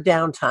is your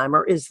downtime,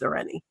 or is there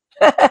any?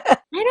 I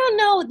don't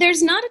know.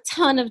 There's not a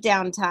ton of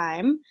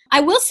downtime.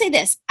 I will say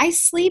this. I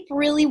sleep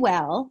really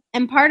well.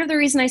 And part of the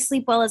reason I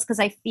sleep well is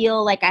because I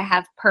feel like I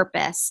have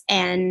purpose,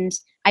 and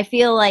I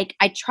feel like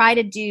I try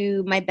to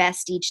do my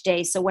best each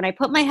day. So when I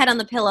put my head on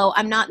the pillow,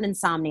 I'm not an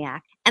insomniac.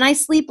 And I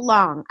sleep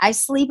long. I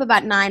sleep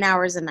about 9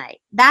 hours a night.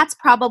 That's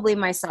probably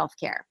my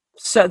self-care.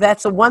 So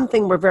that's the one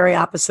thing we're very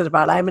opposite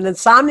about. I'm an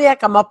insomniac.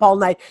 I'm up all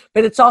night.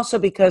 But it's also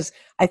because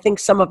I think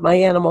some of my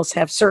animals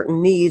have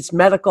certain needs,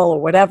 medical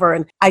or whatever.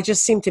 And I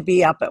just seem to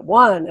be up at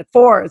 1, at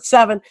 4, at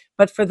 7.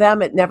 But for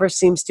them, it never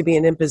seems to be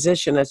an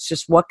imposition. It's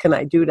just, what can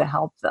I do to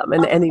help them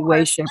in any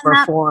way, shape,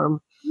 or form?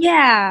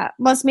 Yeah,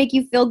 must make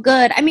you feel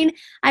good. I mean,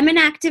 I'm an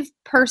active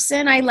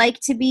person. I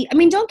like to be,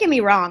 don't get me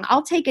wrong.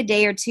 I'll take a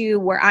day or two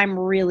where I'm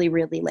really,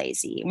 really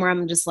lazy, where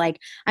I'm just like,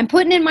 I'm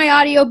putting in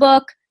my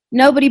audiobook.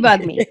 Nobody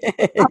bug me.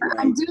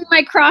 I'm doing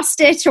my cross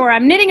stitch, or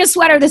I'm knitting a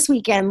sweater this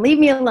weekend. Leave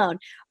me alone.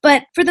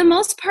 But for the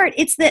most part,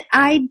 it's that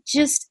I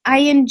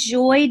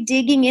enjoy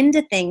digging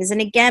into things. And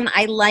again,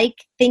 I like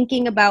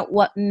thinking about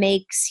what can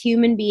make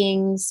human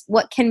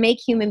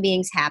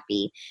beings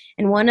happy.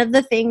 And one of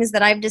the things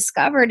that I've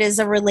discovered is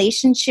a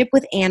relationship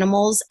with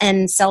animals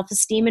and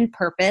self-esteem and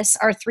purpose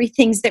are 3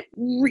 things that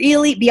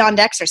really, beyond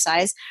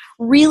exercise,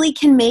 really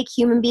can make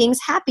human beings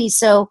happy.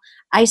 So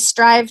I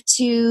strive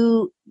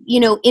to,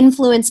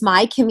 influence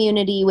my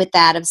community with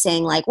that, of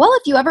saying like, well,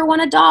 if you ever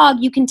want a dog,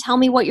 you can tell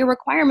me what your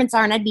requirements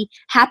are, and I'd be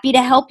happy happy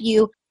to help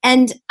you.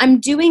 And I'm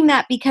doing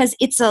that because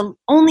it's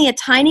only a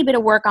tiny bit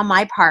of work on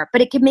my part,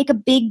 but it could make a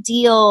big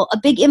deal, a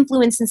big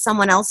influence in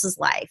someone else's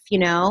life, you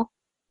know?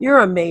 You're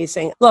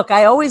amazing. Look,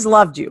 I always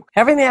loved you.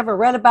 Everything I ever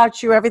read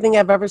about you, everything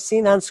I've ever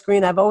seen on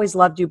screen, I've always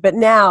loved you. But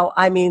now,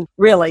 I mean,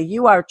 really,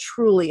 you are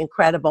truly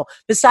incredible.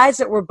 Besides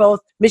that, we're both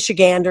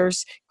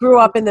Michiganders, grew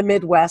up in the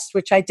Midwest,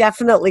 which I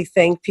definitely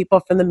think people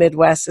from the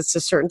Midwest, it's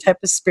a certain type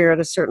of spirit,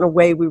 a certain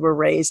way we were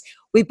raised.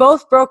 We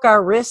both broke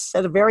our wrists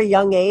at a very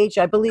young age.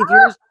 I believe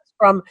yours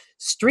from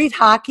street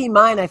hockey.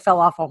 Mine, I fell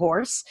off a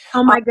horse.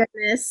 Oh my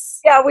goodness.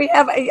 Yeah, we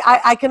have.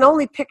 I can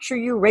only picture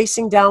you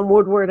racing down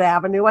Woodward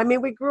Avenue. I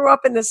mean, we grew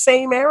up in the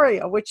same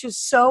area, which is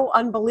so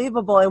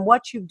unbelievable. And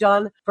what you've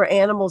done for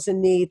animals in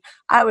need,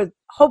 I would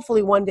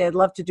hopefully one day I'd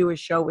love to do a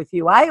show with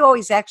you. I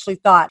always actually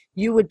thought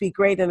you would be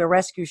great in a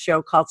rescue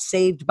show called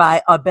Saved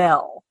by a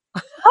Bell.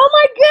 Oh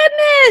my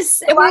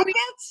goodness. I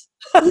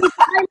love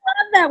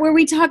that, where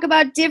we talk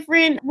about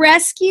different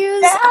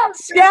rescues.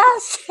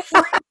 Yes.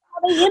 How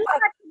they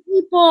impact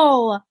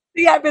people.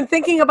 Yeah, I've been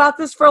thinking about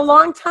this for a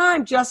long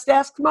time. Just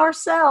ask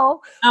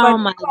Marcel. Oh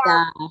my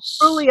gosh.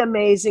 Truly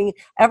amazing.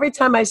 Every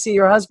time I see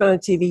your husband on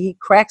TV, he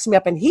cracks me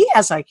up, and he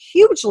has a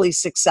hugely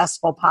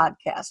successful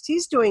podcast.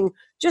 He's doing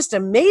just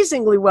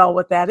amazingly well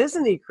with that,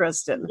 isn't he,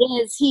 Kristen?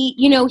 Is he,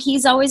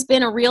 he's always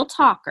been a real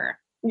talker.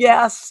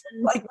 Yes,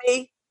 like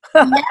me.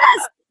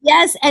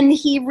 Yes. And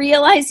he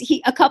realized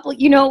it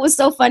was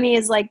so funny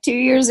is like 2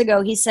 years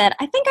ago, he said,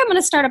 I think I'm going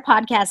to start a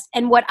podcast.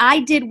 And what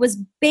I did was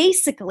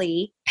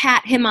basically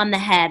pat him on the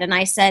head. And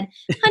I said,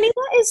 honey,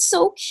 that is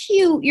so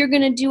cute. You're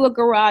going to do a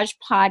garage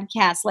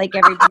podcast like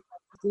everybody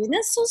else.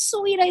 That's so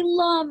sweet. I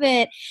love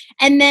it.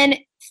 And then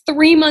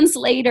 3 months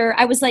later,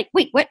 I was like,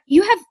 wait, what?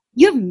 You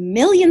have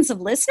millions of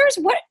listeners?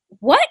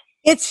 What?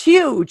 It's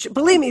huge.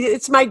 Believe me,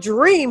 it's my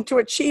dream to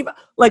achieve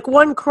like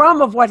one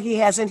crumb of what he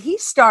has. And he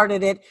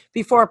started it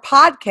before a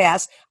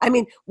podcast. I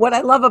mean, what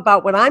I love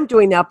about what I'm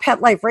doing now,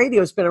 Pet Life Radio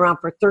has been around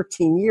for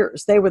 13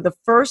 years. They were the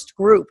first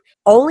group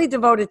only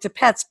devoted to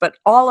pets, but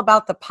all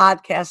about the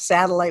podcast,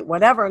 satellite,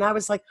 whatever. And I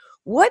was like,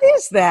 what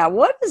is that?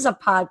 What is a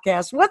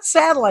podcast? What's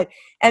satellite?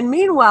 And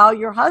meanwhile,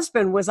 your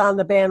husband was on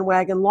the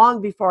bandwagon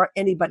long before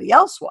anybody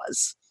else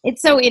was.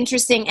 It's so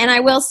interesting. And I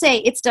will say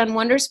it's done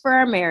wonders for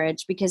our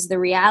marriage, because the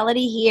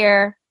reality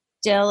here,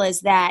 Jill, is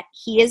that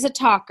he is a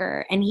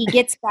talker and he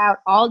gets out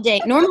all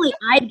day. Normally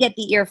I'd get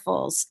the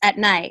earfuls at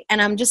night,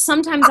 and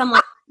sometimes I'm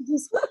like,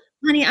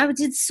 honey, I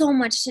did so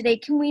much today.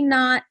 Can we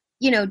not,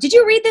 did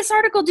you read this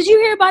article? Did you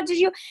hear about,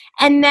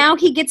 and now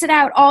he gets it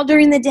out all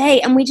during the day,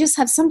 and we just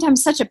have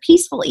sometimes such a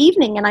peaceful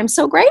evening, and I'm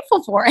so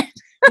grateful for it.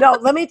 No,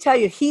 let me tell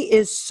you, he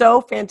is so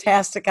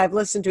fantastic. I've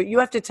listened to it. You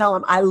have to tell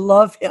him I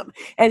love him.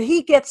 And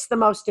he gets the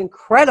most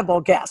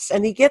incredible guests,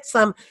 and he gets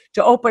them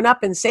to open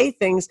up and say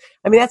things.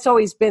 I mean, that's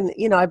always been,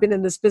 I've been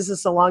in this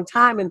business a long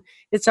time, and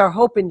it's our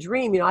hope and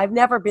dream. I've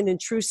never been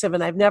intrusive,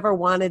 and I've never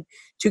wanted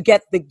to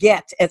get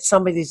at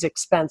somebody's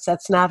expense.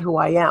 That's not who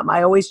I am.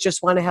 I always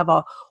just want to have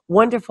a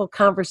wonderful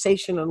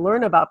conversation and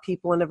learn about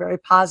people in a very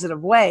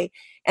positive way.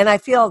 And I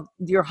feel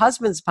your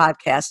husband's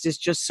podcast is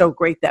just so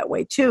great that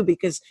way too,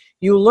 because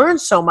you learn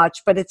so much,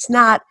 but it's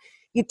not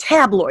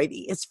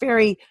tabloidy. It's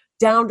very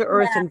down to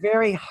earth and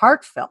very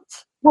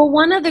heartfelt. Well,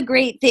 one of the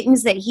great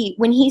things that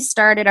when he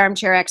started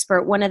Armchair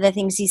Expert, one of the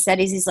things he said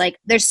is he's like,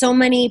 there's so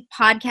many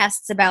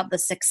podcasts about the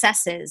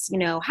successes.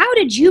 How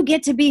did you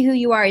get to be who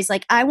you are? He's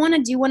like, I want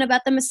to do one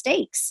about the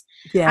mistakes.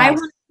 Yes. I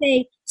want to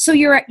say, so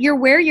you're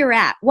where you're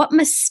at. What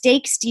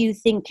mistakes do you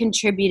think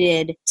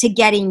contributed to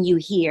getting you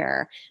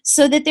here?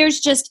 So that there's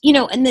just,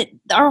 and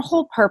our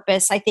whole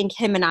purpose, I think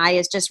him and I,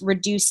 is just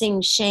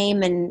reducing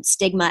shame and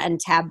stigma and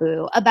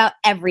taboo about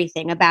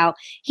everything.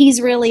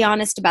 He's really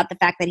honest about the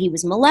fact that he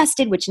was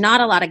molested, which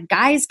not a lot of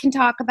guys can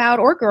talk about,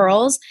 or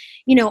girls.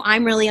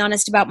 I'm really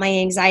honest about my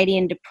anxiety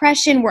and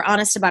depression. We're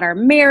honest about our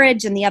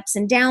marriage and the ups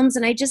and downs.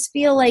 And I just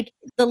feel like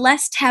the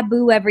less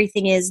taboo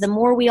everything is, the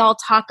more we all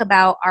talk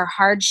about our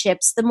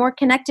hardships, the more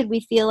connected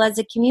we feel as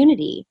a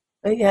community.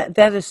 Yeah,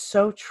 that is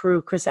so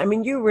true, Chris. I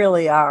mean, you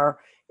really are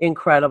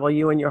incredible,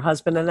 you and your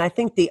husband. And I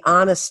think the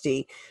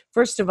honesty,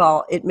 first of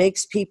all, it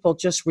makes people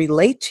just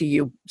relate to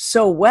you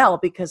so well,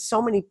 because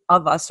so many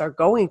of us are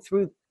going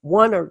through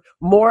one or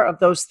more of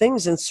those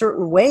things in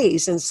certain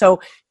ways. And so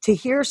to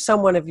hear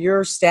someone of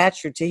your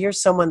stature, to hear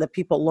someone that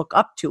people look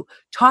up to,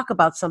 talk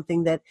about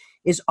something that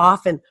is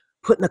often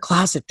put in the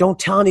closet, don't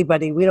tell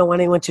anybody, we don't want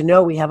anyone to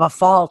know we have a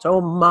fault,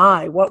 oh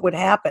my, what would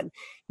happen?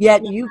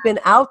 Yet you've been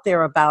out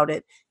there about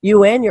it,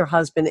 you and your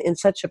husband, in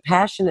such a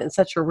passionate and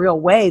such a real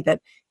way that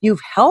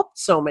you've helped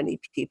so many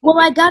people. Well,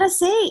 I gotta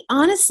say,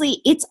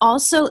 honestly, it's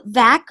also,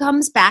 that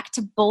comes back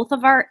to both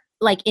of our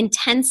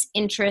intense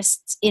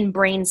interests in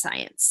brain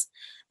science.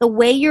 The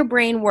way your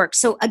brain works.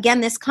 So again,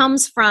 this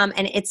comes from,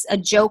 and it's a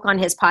joke on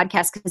his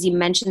podcast because he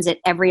mentions it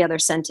every other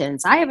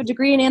sentence. I have a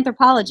degree in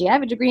anthropology.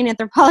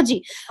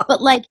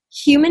 But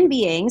human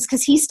beings,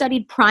 because he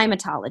studied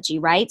primatology,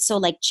 right?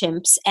 So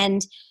chimps,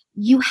 and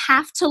you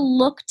have to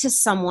look to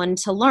someone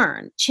to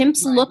learn.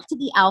 Chimps look to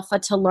the alpha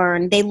to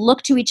learn. They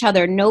look to each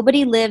other.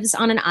 Nobody lives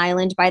on an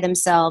island by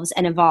themselves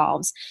and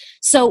evolves.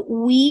 So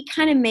we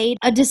kind of made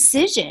a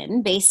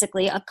decision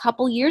basically a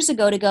couple years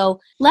ago to go,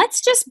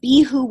 let's just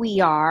be who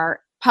we are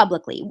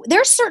publicly.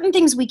 There's certain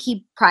things we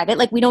keep private,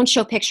 like we don't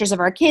show pictures of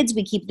our kids.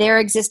 We keep their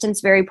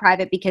existence very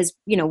private because,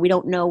 we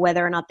don't know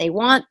whether or not they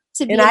want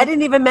to be. And I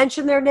didn't even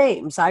mention their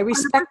names. I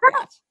respect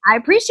that. I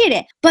appreciate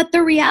it. But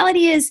the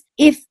reality is,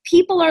 if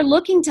people are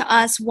looking to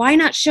us, why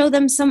not show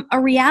them a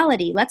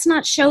reality? Let's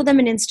not show them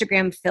an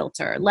Instagram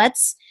filter.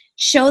 Let's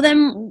show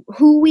them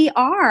who we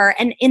are,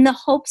 and in the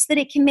hopes that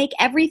it can make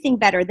everything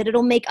better, that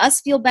it'll make us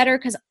feel better,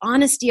 because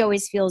honesty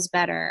always feels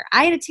better.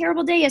 I had a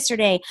terrible day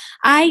yesterday.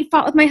 I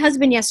fought with my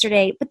husband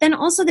yesterday, but then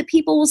also that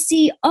people will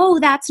see, oh,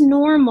 that's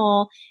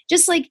normal.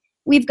 Just like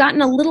we've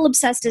gotten a little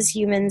obsessed as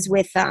humans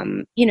with,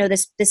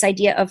 this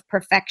idea of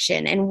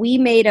perfection. And we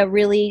made a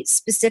really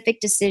specific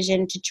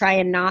decision to try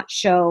and not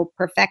show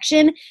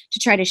perfection, to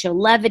try to show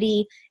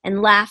levity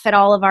and laugh at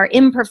all of our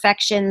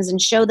imperfections and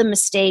show the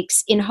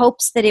mistakes in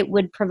hopes that it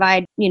would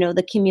provide,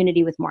 the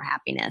community with more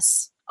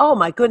happiness. Oh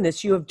my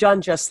goodness, you have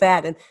done just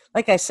that. And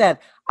like I said,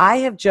 I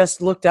have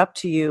just looked up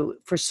to you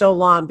for so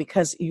long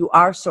because you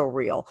are so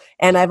real.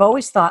 And I've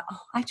always thought,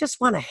 I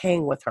just want to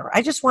hang with her.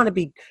 I just want to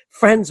be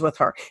friends with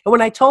her. And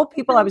when I told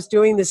people I was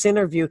doing this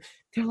interview,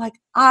 they're like,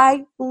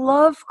 I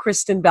love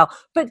Kristen Bell,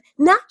 but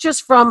not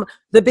just from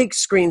the big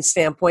screen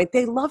standpoint.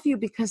 They love you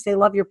because they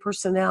love your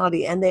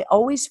personality. And they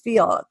always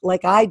feel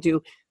like I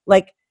do,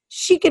 like,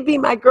 she could be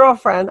my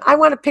girlfriend. I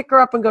want to pick her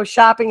up and go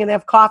shopping and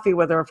have coffee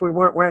with her if we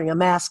weren't wearing a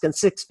mask and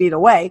 6 feet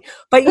away.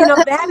 But,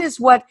 that is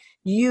what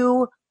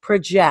you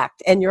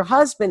project. And your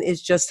husband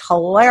is just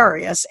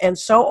hilarious and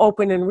so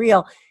open and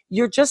real.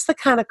 You're just the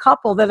kind of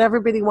couple that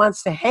everybody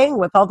wants to hang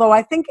with. Although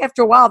I think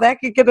after a while that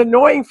could get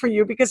annoying for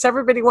you because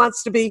everybody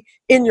wants to be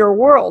in your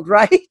world,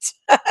 right?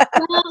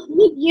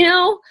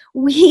 Well,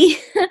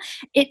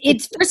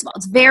 it's first of all,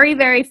 it's very,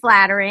 very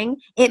flattering.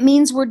 It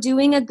means we're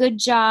doing a good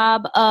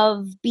job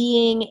of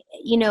being,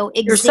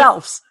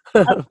 yourselves.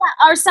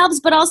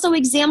 Ourselves, but also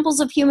examples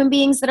of human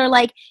beings that are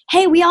like,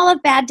 hey, we all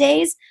have bad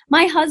days.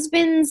 My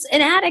husband's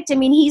an addict. I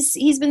mean,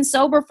 he's been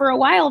sober for a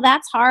while.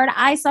 That's hard.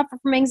 I suffer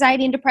from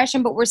anxiety and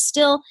depression, but we're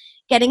still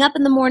getting up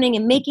in the morning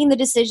and making the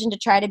decision to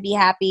try to be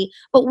happy.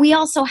 But we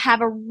also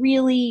have a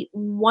really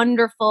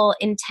wonderful,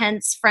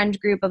 intense friend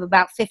group of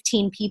about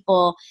 15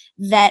 people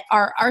that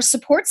are our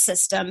support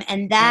system.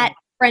 And that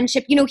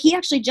friendship, he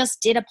actually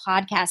just did a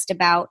podcast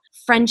about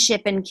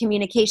friendship and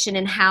communication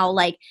and how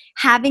like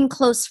having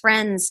close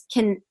friends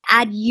can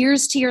add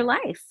years to your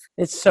life.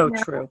 It's so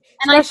true.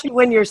 And especially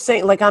when you're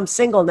like I'm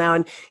single now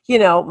and,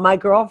 my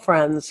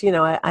girlfriends,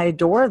 I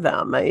adore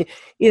them.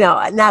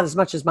 Not as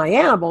much as my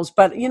animals,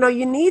 but,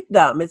 you need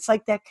them. It's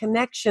like that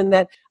connection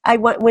that I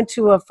went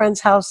to a friend's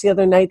house the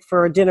other night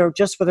for a dinner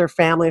just with her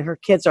family. Her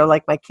kids are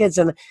like my kids.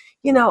 And,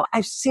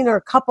 I've seen her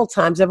a couple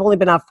times. I've only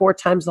been out 4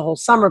 times the whole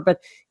summer, but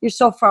you're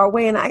so far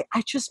away. And I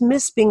just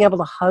miss being able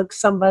to hug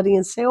somebody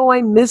and say, oh,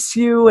 I miss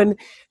you.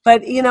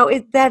 But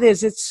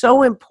it's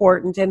so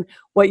important. And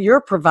what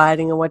you're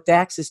providing and what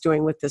Dax is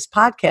doing with this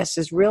podcast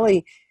is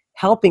really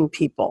helping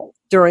people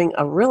during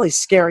a really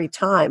scary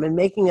time and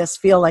making us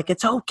feel like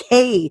it's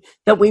okay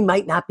that we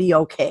might not be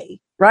okay.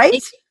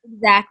 Right?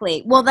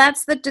 Exactly. Well,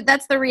 that's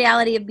the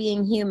reality of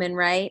being human,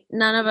 right?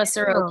 None of us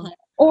are okay.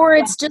 Or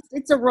it's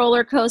a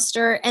roller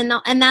coaster,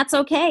 and that's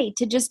okay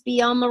to just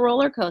be on the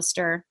roller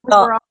coaster.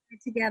 We're all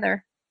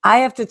together. I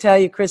have to tell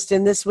you,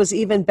 Kristen, this was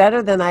even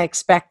better than I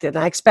expected.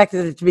 I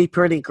expected it to be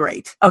pretty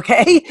great,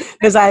 okay?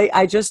 Because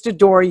I just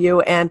adore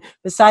you. And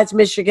besides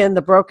Michigan,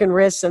 the broken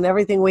wrists and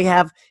everything we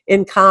have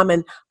in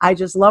common, I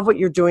just love what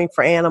you're doing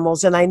for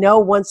animals. And I know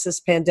once this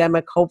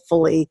pandemic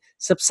hopefully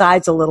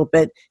subsides a little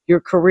bit, your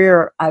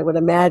career, I would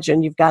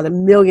imagine, you've got a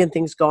million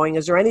things going.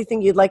 Is there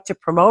anything you'd like to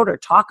promote or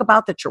talk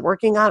about that you're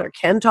working on or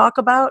can talk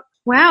about?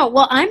 Wow.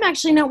 Well, I'm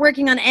actually not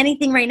working on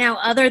anything right now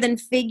other than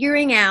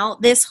figuring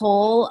out this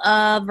whole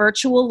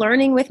virtual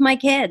learning with my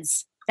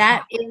kids.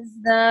 That is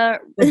the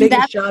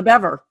biggest job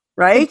ever,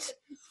 right?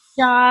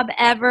 Job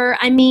ever.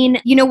 I mean,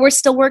 we're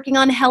still working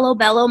on Hello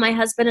Bello. My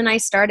husband and I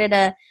started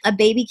a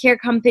baby care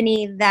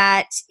company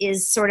that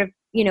is sort of,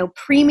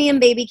 premium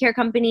baby care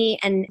company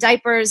and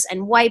diapers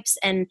and wipes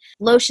and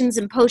lotions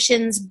and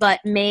potions, but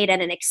made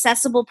at an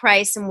accessible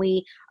price. And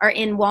we are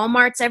in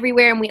Walmarts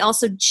everywhere. And we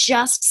also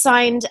just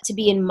signed to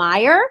be in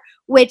Meijer,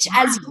 which,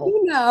 as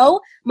you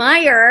know,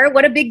 Meijer,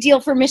 what a big deal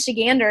for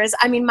Michiganders.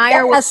 I mean,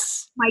 Meijer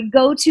was my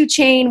go-to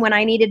chain when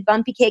I needed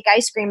bumpy cake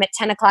ice cream at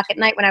 10 o'clock at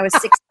night when I was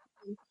 16.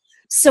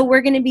 So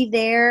we're going to be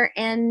there.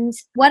 And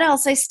what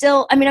else?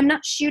 I'm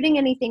not shooting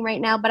anything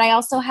right now, but I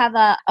also have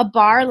a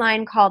bar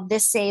line called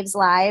This Saves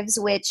Lives,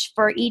 which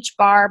for each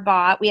bar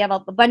bought, we have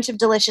a bunch of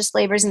delicious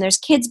flavors. And there's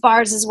kids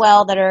bars as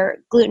well that are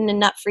gluten and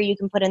nut free. You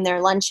can put in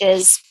their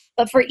lunches.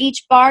 But for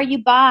each bar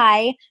you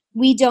buy,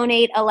 we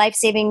donate a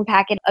life-saving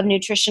packet of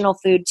nutritional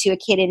food to a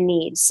kid in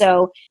need.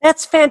 So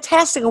that's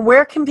fantastic. And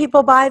where can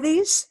people buy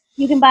these?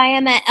 You can buy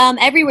them at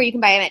everywhere. You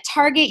can buy them at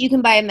Target. You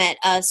can buy them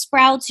at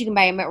Sprouts. You can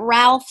buy them at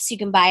Ralph's. You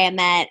can buy them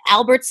at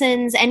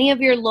Albertsons. Any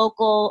of your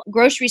local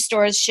grocery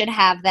stores should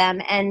have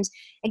them. And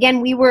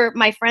again,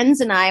 my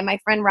friends and I, my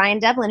friend Ryan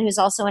Devlin, who's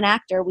also an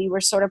actor, we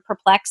were sort of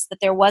perplexed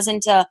that there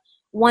wasn't a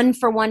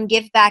one-for-one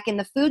give back in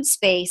the food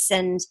space.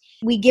 And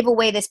we give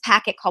away this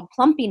packet called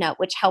Plumpy Nut,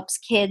 which helps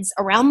kids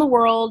around the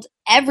world,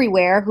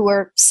 everywhere, who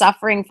are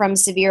suffering from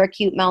severe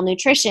acute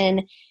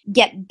malnutrition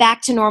get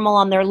back to normal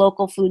on their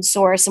local food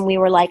source. And we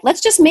were like,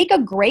 let's just make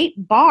a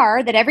great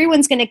bar that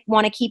everyone's going to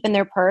want to keep in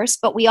their purse,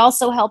 but we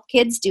also help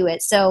kids do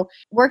it. So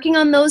working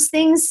on those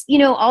things,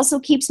 also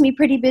keeps me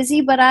pretty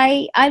busy, but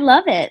I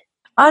love it.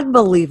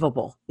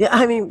 Unbelievable. Yeah,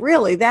 I mean,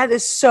 really, that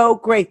is so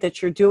great that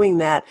you're doing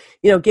that,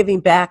 giving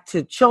back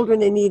to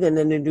children in need in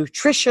a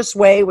nutritious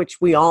way,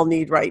 which we all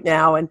need right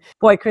now. And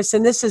boy,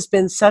 Kristen, this has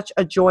been such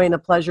a joy and a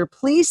pleasure.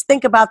 Please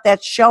think about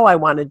that show I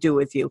want to do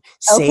with you,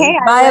 Saved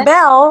by a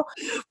Bell.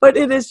 But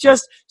it is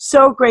just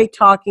so great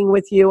talking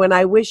with you. And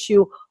I wish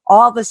you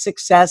all the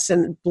success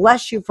and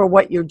bless you for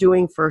what you're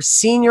doing for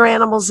senior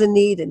animals in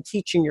need and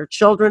teaching your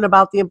children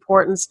about the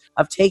importance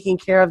of taking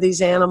care of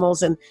these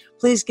animals. And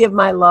please give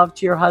my love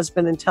to your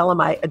husband and tell him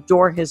I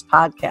adore his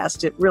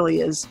podcast. It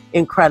really is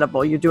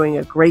incredible. You're doing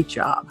a great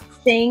job.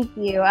 Thank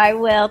you. I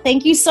will.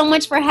 Thank you so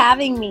much for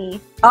having me.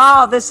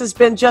 Oh, this has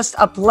been just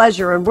a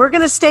pleasure. And we're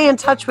going to stay in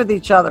touch with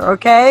each other,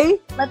 okay?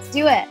 Let's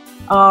do it.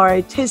 All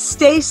right.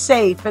 Stay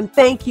safe and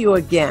thank you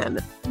again.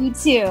 You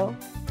too.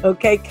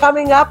 Okay,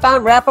 coming up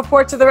on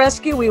Rappaport to the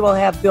Rescue, we will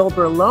have Bill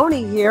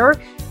Berloni here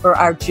for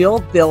our Jill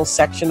Bill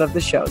section of the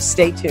show.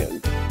 Stay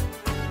tuned.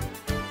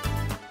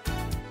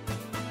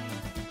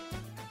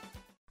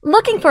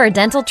 Looking for a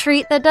dental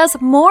treat that does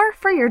more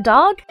for your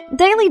dog?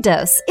 Daily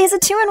Dose is a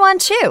 2-in-1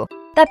 chew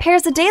that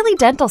pairs a daily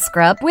dental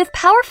scrub with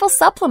powerful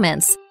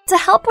supplements to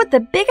help with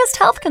the biggest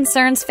health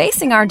concerns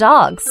facing our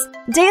dogs.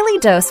 Daily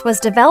Dose was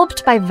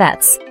developed by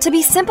vets to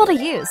be simple to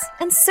use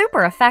and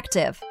super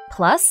effective.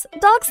 Plus,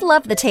 dogs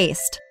love the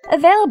taste.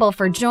 Available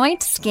for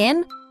joint,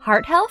 skin,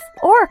 heart health,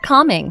 or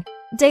calming.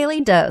 Daily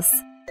Dose.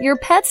 Your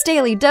pet's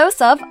daily dose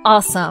of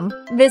awesome.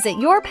 Visit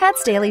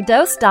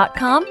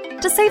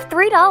yourpetsdailydose.com to save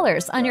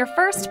 $3 on your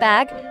first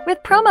bag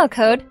with promo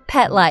code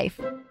PETLIFE.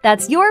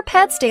 That's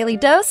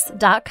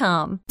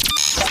yourpetsdailydose.com.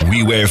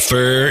 We wear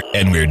fur,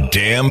 and we're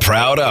damn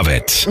proud of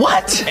it.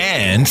 What?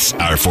 And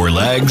our 4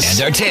 legs,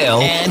 and our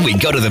tail, and we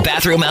go to the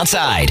bathroom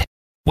outside.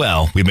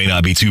 Well, we may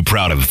not be too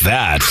proud of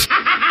that.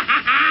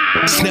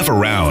 Sniff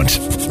around,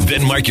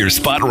 then mark your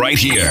spot right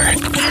here.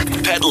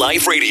 Pet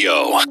Life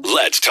Radio.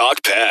 Let's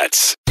talk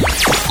pets.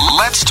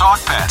 Let's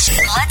talk pets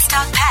Let's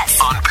talk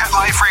pets on Pet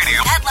Life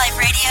Radio. Pet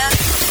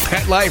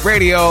Life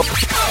Radio.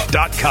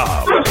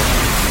 PetLifeRadio.com.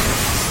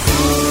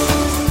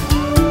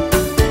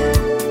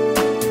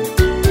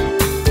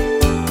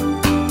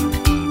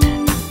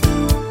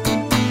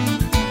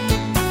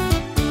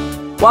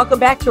 Welcome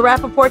back to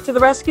Rappaport to the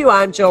Rescue.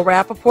 I'm Jill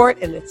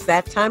Rappaport, and it's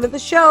that time of the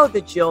show,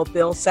 the Jill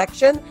Bill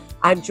section.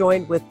 I'm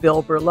joined with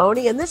Bill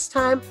Berloni, and this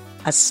time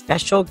a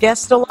special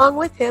guest along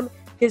with him,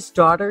 his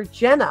daughter,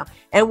 Jenna.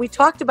 And we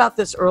talked about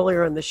this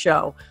earlier in the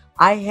show.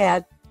 I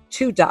had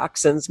 2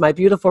 dachshunds. My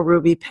beautiful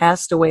Ruby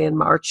passed away in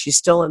March. She's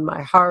still in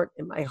my heart,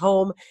 in my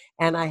home.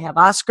 And I have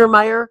Oscar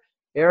Mayer,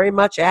 very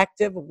much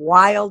active,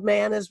 wild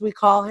man, as we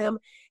call him.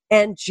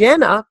 And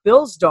Jenna,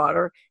 Bill's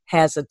daughter,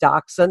 has a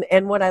dachshund.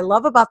 And what I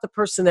love about the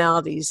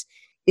personalities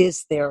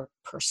is their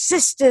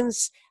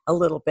persistence, a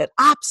little bit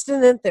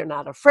obstinate. They're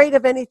not afraid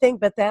of anything,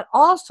 but that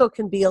also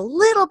can be a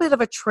little bit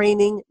of a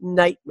training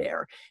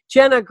nightmare.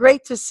 Jenna,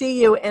 great to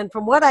see you. And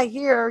from what I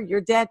hear,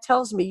 your dad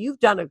tells me you've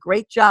done a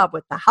great job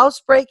with the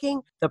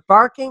housebreaking, the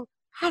barking.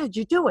 How did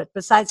you do it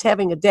besides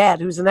having a dad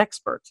who's an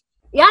expert?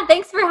 Yeah,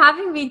 thanks for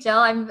having me, Jill.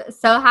 I'm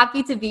so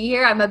happy to be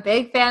here. I'm a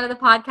big fan of the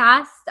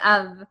podcast.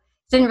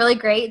 It's been really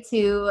great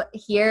to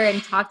hear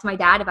and talk to my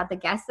dad about the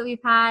guests that we've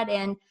had.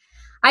 And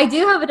I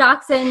do have a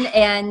dachshund,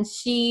 and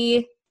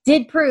she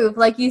did prove,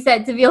 like you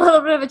said, to be a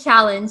little bit of a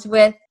challenge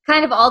with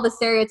kind of all the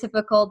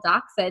stereotypical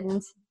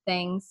dachshund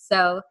things.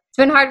 So it's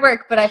been hard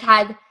work, but I've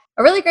had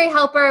a really great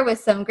helper with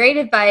some great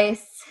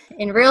advice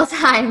in real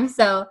time.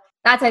 So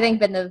that's, I think,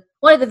 been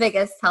one of the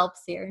biggest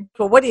helps here.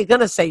 Well, what are you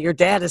going to say? Your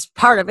dad is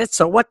part of it,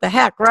 so what the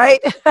heck, right?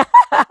 Yeah.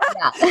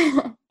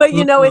 But,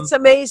 it's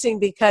amazing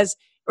because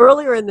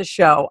earlier in the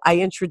show, I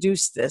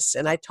introduced this,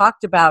 and I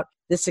talked about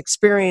this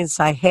experience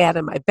I had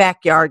in my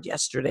backyard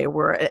yesterday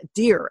where a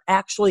deer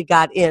actually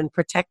got in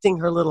protecting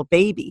her little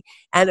baby.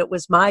 And it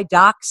was my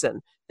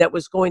dachshund that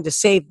was going to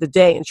save the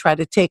day and try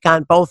to take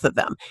on both of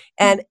them.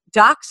 And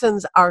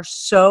dachshunds are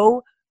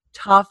so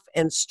tough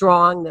and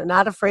strong. They're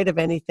not afraid of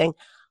anything.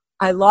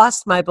 I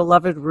lost my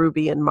beloved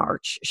Ruby in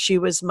March. She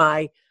was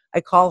I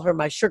call her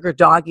my sugar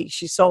doggy.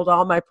 She sold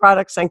all my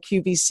products on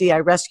QVC. I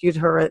rescued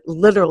her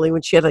literally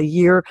when she had a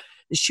year.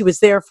 She was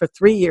there for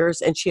 3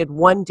 years, and she had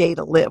 1 day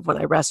to live when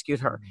I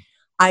rescued her.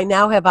 I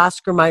now have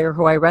Oscar Mayer,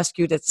 who I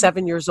rescued at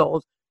 7 years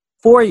old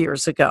 4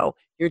 years ago.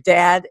 Your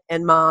dad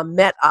and mom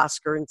met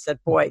Oscar and said,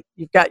 boy,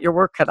 you've got your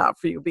work cut out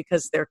for you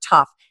because they're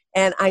tough.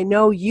 And I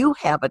know you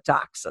have a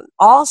dachshund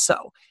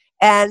also.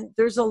 And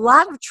there's a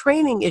lot of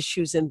training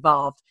issues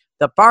involved,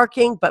 the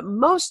barking, but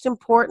most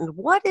important,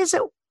 what is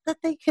it that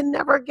they can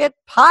never get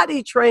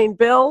potty trained,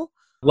 Bill?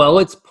 Well,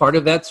 it's part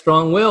of that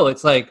strong will.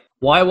 It's like,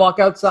 why walk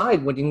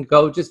outside when you can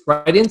go just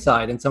right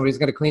inside and somebody's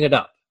going to clean it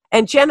up?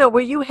 And Jenna,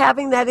 were you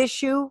having that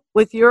issue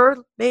with your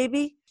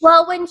baby?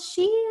 Well, when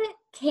she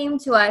came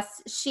to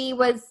us, she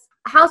was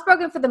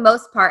housebroken for the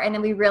most part. And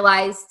then we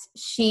realized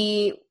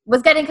she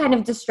was getting kind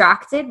of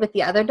distracted with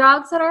the other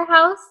dogs at our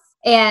house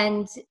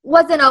and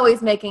wasn't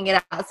always making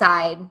it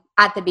outside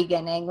at the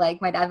beginning.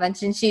 Like my dad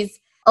mentioned, she's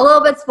a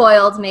little bit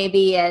spoiled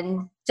maybe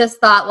and just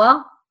thought,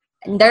 well,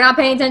 they're not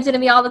paying attention to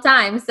me all the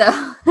time.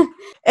 So,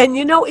 and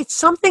it's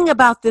something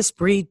about this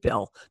breed,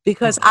 Bill,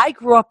 because I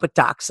grew up with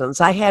dachshunds.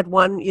 I had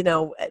one,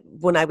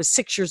 when I was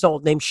 6 years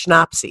old named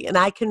Schnapsy. And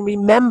I can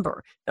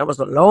remember, that was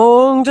a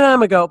long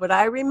time ago, but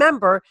I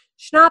remember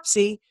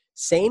Schnapsy,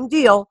 same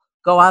deal,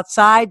 go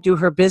outside, do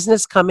her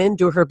business, come in,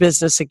 do her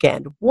business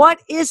again.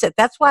 What is it?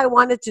 That's why I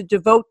wanted to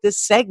devote this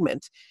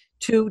segment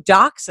to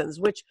dachshunds,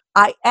 which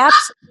I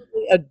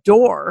absolutely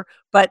adore,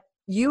 but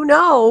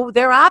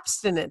they're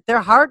obstinate.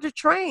 They're hard to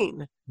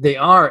train. They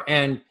are.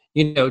 And,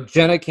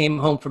 Jenna came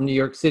home from New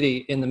York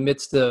City in the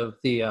midst of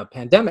the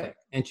pandemic,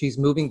 and she's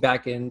moving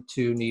back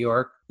into New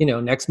York,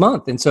 next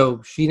month. And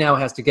so she now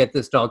has to get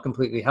this dog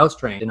completely house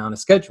trained and on a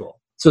schedule.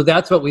 So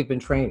that's what we've been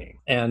training.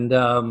 And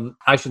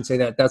I shouldn't say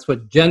that. That's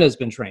what Jenna's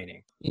been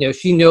training.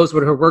 She knows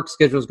what her work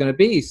schedule is going to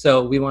be.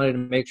 So we wanted to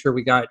make sure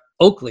we got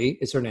Oakley,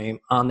 is her name,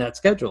 on that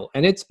schedule.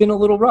 And it's been a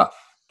little rough.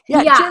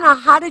 Yeah, Jenna,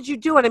 how did you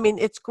do it? I mean,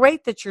 it's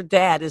great that your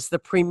dad is the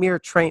premier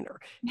trainer.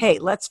 Hey,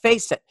 let's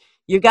face it,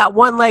 you got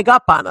one leg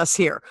up on us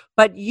here.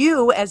 But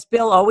you, as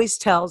Bill always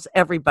tells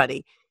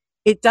everybody,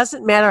 it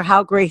doesn't matter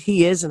how great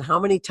he is and how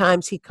many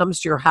times he comes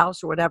to your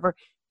house or whatever,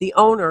 the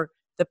owner,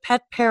 the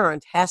pet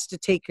parent has to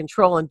take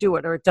control and do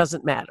it, or it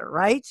doesn't matter,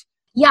 right?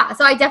 Yeah,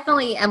 so I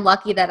definitely am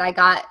lucky that I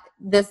got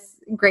this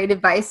great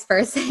advice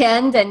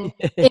firsthand and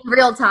in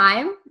real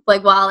time,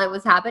 like while it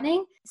was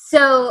happening.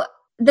 So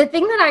the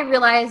thing that I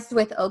realized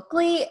with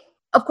Oakley,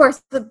 of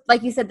course,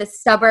 like you said, the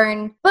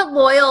stubborn but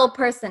loyal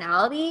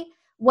personality,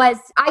 was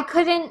I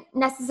couldn't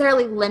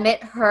necessarily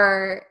limit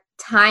her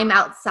time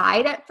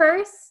outside at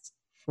first,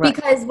 right?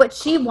 Because what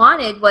she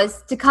wanted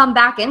was to come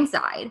back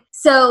inside.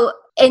 So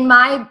in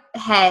my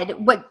head,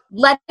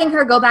 letting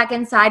her go back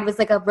inside was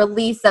like a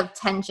release of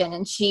tension,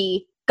 and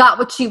she got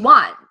what she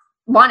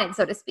wanted,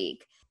 so to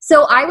speak.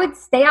 So I would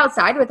stay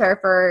outside with her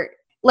for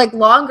like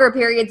longer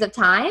periods of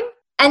time.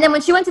 And then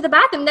when she went to the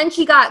bathroom, then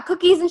she got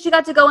cookies and she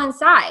got to go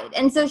inside.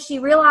 And so she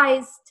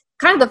realized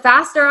kind of the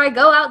faster I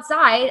go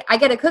outside, I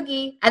get a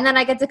cookie and then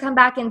I get to come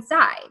back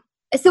inside.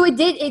 So it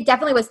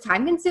definitely was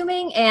time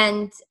consuming.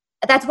 And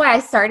that's why I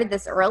started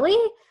this early,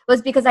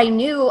 was because I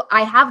knew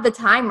I have the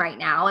time right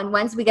now. And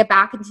once we get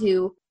back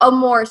into a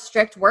more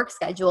strict work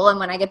schedule, and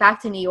when I get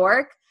back to New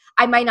York,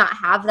 I might not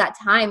have that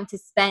time to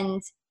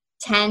spend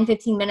 10,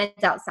 15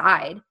 minutes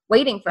outside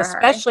waiting for her.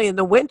 Especially in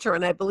the winter.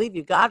 And I believe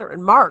you got her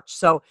in March.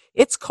 So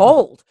it's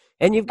cold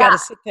and you've got to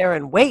sit there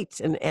and wait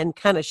and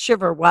kind of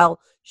shiver while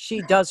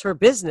she does her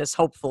business,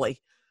 hopefully.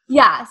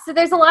 Yeah. So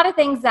there's a lot of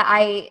things that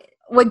I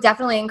would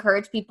definitely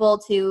encourage people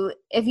to,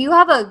 if you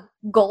have a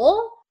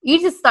goal,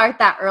 you just start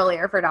that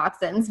earlier for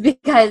dachshunds,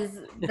 because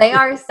they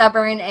are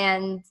stubborn,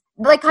 and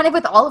like kind of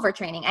with all of our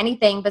training,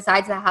 anything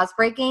besides the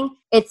housebreaking,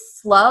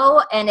 it's slow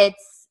and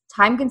it's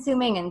time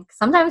consuming and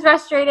sometimes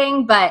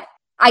frustrating, but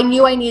I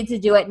knew I needed to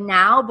do it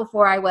now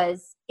before I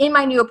was in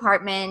my new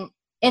apartment,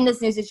 in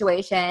this new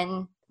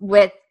situation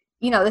with,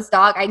 this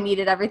dog. I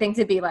needed everything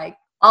to be like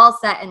all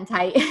set and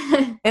tight.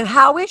 And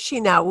how is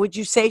she now? Would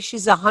you say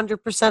she's 100%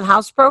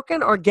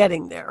 housebroken or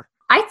getting there?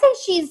 I'd say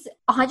she's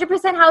 100%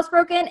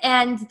 housebroken,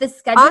 and the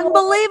schedule...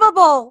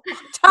 Unbelievable.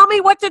 Tell me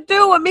what to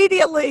do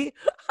immediately.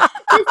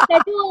 The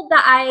schedule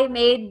that I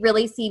made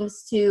really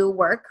seems to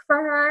work for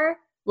her,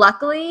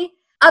 luckily.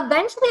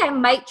 Eventually, I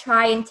might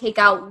try and take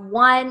out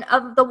one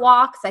of the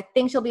walks. I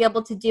think she'll be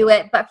able to do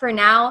it. But for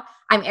now,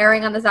 I'm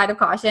erring on the side of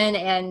caution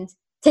and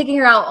taking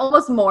her out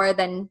almost more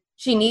than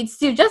she needs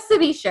to, just to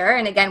be sure.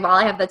 And again, while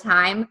I have the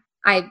time,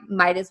 I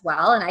might as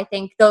well. And I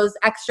think those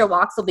extra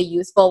walks will be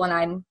useful when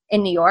I'm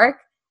in New York.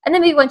 And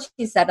then maybe when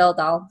she's settled,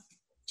 I'll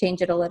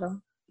change it a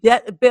little. Yeah,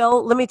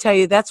 Bill, let me tell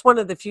you, that's one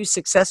of the few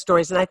success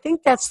stories. And I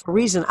think that's the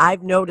reason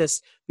I've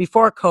noticed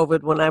before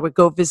COVID, when I would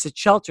go visit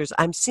shelters,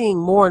 I'm seeing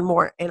more and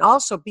more, and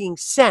also being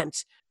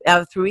sent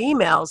through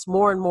emails,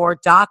 more and more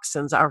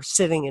dachshunds are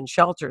sitting in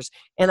shelters.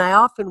 And I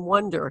often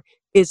wonder,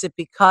 is it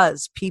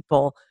because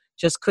people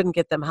just couldn't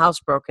get them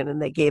housebroken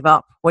and they gave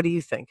up? What do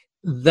you think?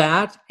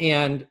 But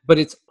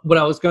it's what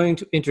I was going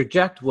to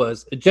interject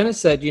was, Jenna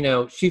said,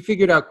 she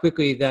figured out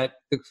quickly that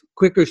the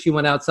quicker she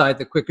went outside,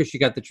 the quicker she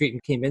got the treat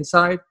and came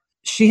inside.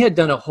 She had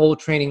done a whole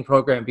training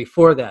program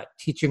before that,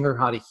 teaching her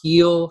how to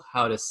heel,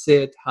 how to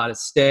sit, how to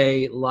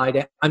stay, lie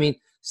down.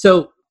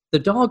 So the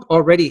dog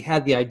already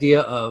had the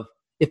idea of,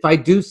 if I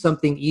do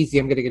something easy,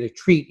 I'm going to get a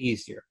treat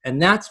easier.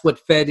 And that's what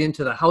fed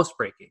into the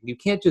housebreaking. You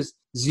can't just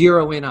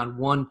zero in on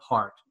one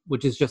part,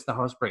 which is just the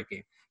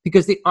housebreaking,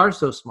 because they are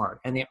so smart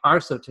and they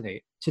are so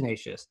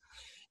tenacious.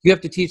 You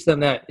have to teach them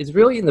that it's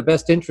really in the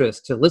best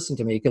interest to listen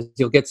to me because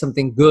you'll get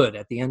something good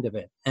at the end of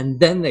it. And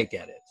then they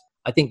get it.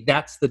 I think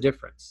that's the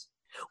difference.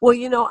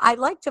 Well, I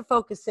like to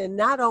focus in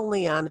not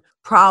only on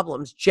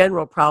problems,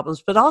 general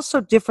problems, but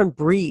also different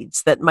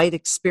breeds that might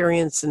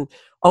experience and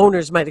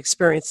owners might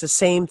experience the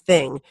same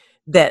thing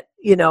that,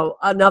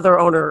 another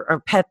owner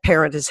or pet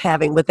parent is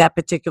having with that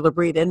particular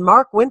breed. And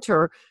Mark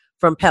Winter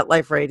from Pet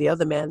Life Radio,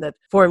 the man that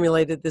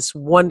formulated this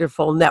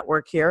wonderful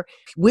network here,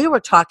 we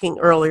were talking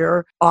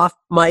earlier off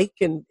mic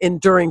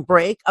and during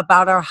break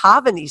about our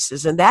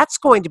Havanese, and that's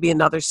going to be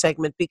another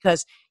segment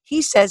because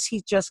he says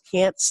he just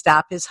can't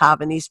stop his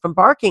Havanese from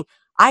barking.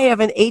 I have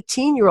an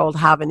 18-year-old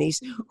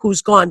Havanese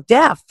who's gone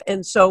deaf,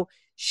 and so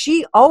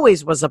she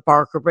always was a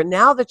barker, but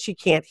now that she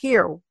can't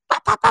hear,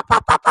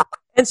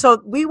 and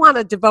so we want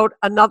to devote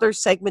another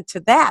segment to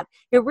that.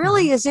 It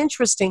really is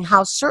interesting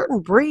how certain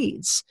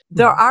breeds,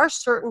 there are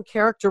certain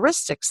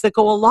characteristics that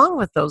go along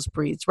with those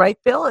breeds, right,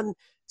 Bill? And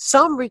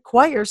some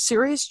require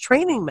serious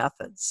training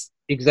methods.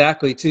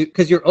 Exactly,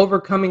 because you're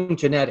overcoming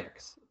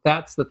genetics.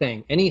 That's the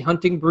thing. Any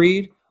hunting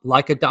breed,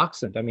 like a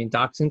dachshund. I mean,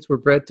 dachshunds were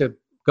bred to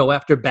go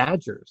after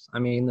badgers. I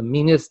mean, the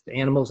meanest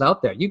animals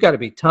out there. You got to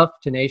be tough,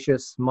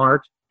 tenacious,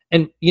 smart.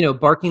 And,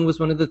 barking was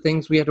one of the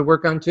things we had to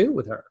work on too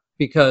with her,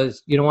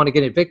 because you don't want to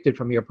get evicted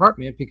from your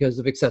apartment because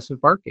of excessive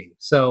barking.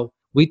 So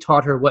we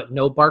taught her what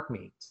no bark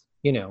means.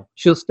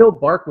 She'll still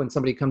bark when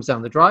somebody comes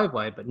down the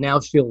driveway, but now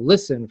she'll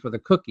listen for the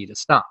cookie to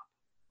stop.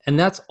 And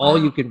that's all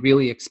you can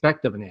really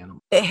expect of an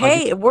animal.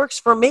 Hey, it works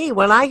for me.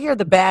 When I hear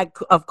the bag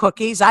of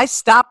cookies, I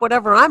stop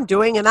whatever I'm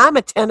doing and I'm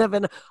attentive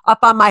and up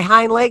on my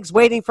hind legs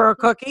waiting for a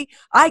cookie.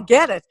 I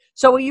get it.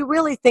 So you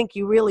really think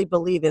you really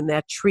believe in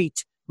that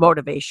treat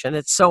motivation?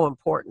 It's so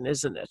important,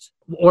 isn't it?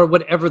 Or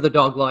whatever the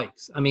dog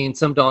likes. I mean,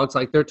 some dogs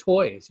like their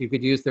toys. You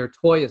could use their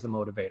toy as a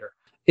motivator.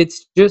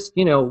 It's just,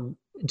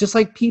 just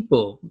like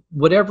people,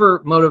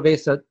 whatever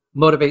motivates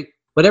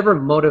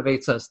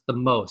us the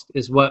most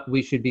is what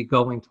we should be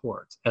going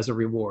towards as a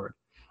reward.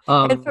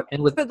 And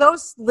for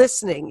those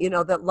listening,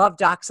 that love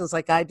dachshunds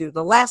like I do,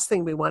 the last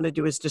thing we want to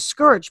do is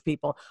discourage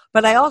people.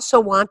 But I also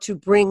want to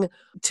bring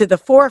to the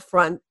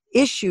forefront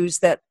issues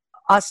that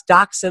us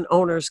dachshund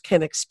owners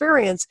can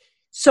experience.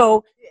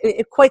 So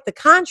quite the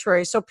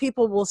contrary. So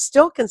people will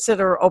still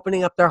consider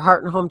opening up their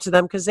heart and home to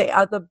them because they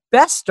are the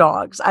best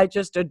dogs. I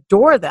just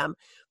adore them.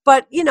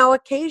 But,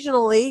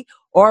 occasionally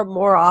or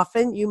more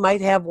often, you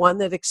might have one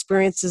that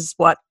experiences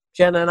what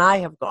Jenna and I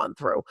have gone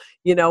through,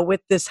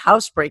 with this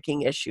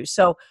housebreaking issue.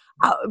 So,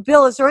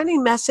 Bill, is there any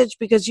message,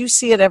 because you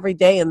see it every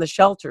day in the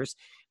shelters?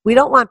 We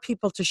don't want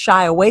people to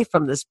shy away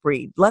from this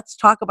breed. Let's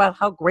talk about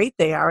how great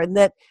they are and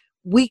that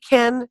we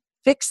can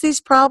fix these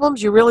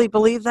problems. You really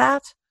believe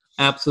that?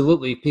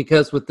 Absolutely,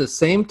 because with the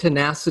same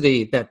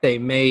tenacity that they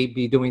may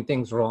be doing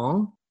things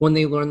wrong, when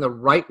they learn the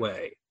right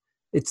way,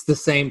 it's the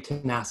same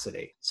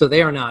tenacity. So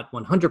they are not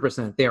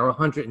 100%, they are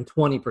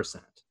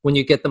 120% when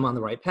you get them on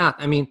the right path.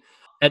 I mean,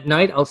 at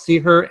night, I'll see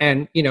her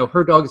and,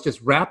 her dog is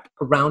just wrapped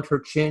around her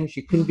chin.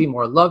 She couldn't be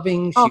more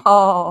loving.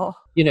 More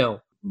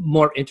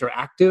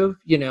interactive,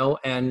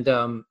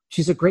 and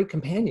she's a great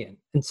companion.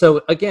 And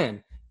so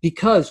again,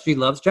 because she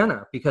loves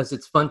Jenna, because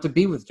it's fun to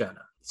be with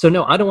Jenna. So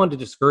no, I don't want to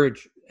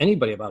discourage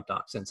anybody about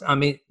dachshunds. I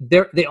mean,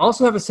 they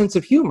also have a sense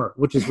of humor,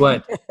 which is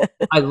what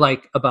I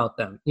like about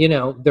them.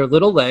 Their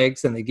little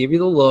legs, and they give you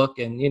the look,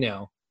 and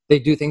they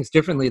do things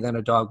differently than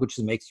a dog, which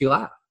makes you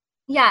laugh.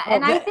 Yeah,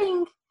 and I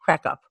think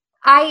crack up.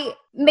 I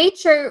made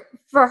sure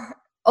for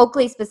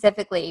Oakley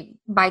specifically,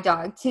 my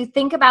dog, to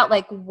think about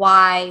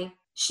why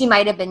she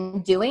might have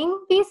been doing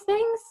these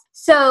things.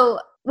 So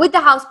with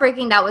the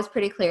housebreaking, that was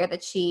pretty clear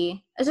that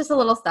she is just a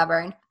little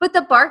stubborn. But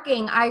the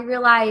barking, I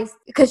realized,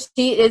 because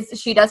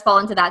she does fall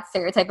into that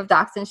stereotype of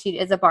dachshund, she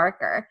is a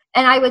barker.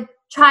 And I would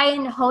try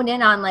and hone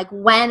in on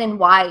when and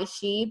why is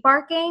she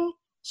barking.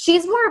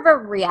 She's more of a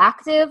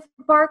reactive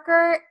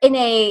barker in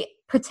a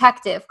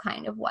protective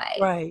kind of way.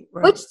 Right.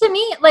 Which to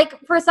me,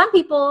 for some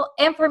people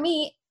and for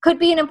me, could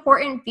be an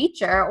important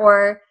feature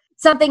or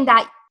something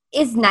that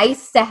is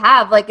nice to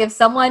have. If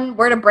someone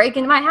were to break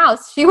into my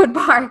house, she would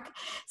bark.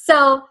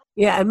 So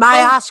yeah, and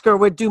my Oscar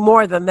would do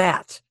more than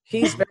that.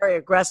 He's very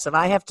aggressive.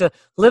 I have to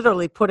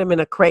literally put him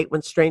in a crate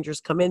when strangers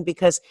come in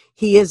because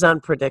he is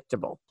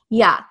unpredictable.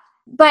 Yeah,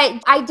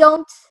 but I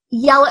don't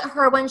yell at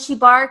her when she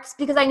barks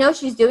because I know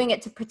she's doing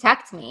it to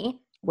protect me.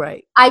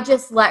 Right. I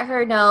just let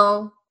her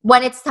know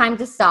when it's time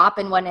to stop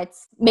and when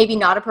it's maybe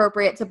not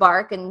appropriate to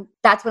bark, and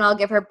that's when I'll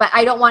give her. But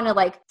I don't want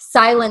to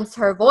silence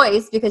her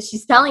voice because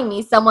she's telling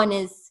me someone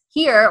is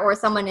here or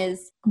someone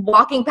is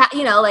walking past,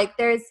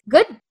 there's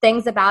good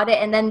things about it.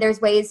 And then there's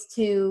ways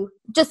to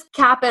just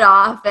cap it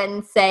off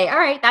and say, all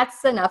right,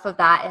 that's enough of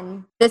that.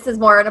 And this is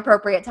more an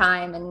appropriate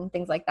time and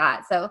things like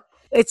that. So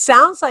it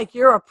sounds like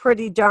you're a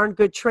pretty darn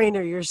good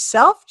trainer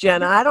yourself,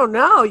 Jenna. I don't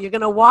know. You're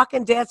going to walk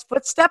in Dad's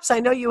footsteps. I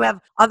know you have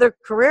other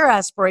career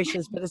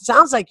aspirations, but it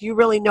sounds like you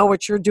really know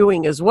what you're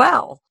doing as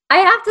well. I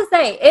have to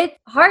say, it's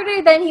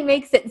harder than he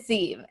makes it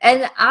seem.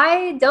 And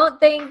I don't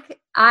think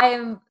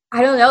I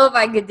don't know if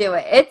I could do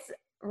it. It's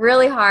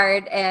really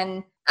hard.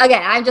 And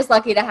again, I'm just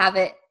lucky to have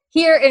it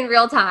here in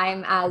real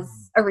time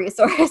as a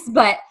resource.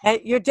 But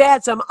your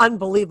dad's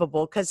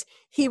unbelievable because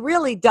he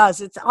really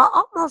does. It's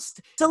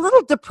a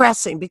little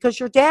depressing because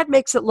your dad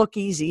makes it look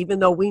easy, even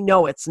though we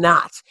know it's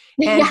not.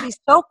 And he's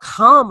so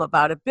calm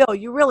about it. Bill,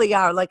 you really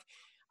are. Like,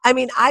 I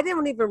mean, I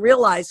didn't even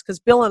realize because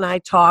Bill and I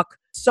talk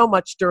so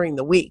much during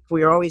the week.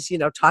 We are always,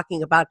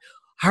 talking about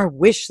our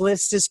wish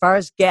list as far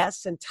as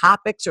guests and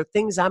topics or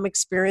things I'm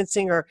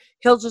experiencing, or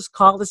he'll just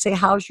call to say,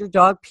 how's your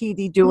dog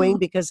Petey doing?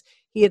 Because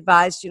he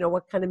advised,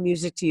 what kind of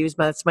music to use.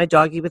 That's my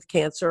doggie with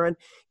cancer. And,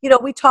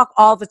 we talk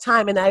all the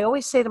time. And I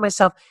always say to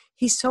myself,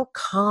 he's so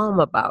calm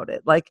about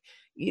it. Like,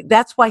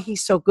 that's why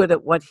he's so good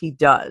at what he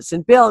does.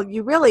 And Bill,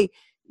 do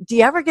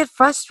you ever get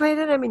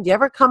frustrated? I mean, do you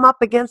ever come up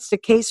against a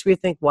case where you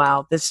think,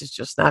 wow, this is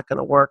just not going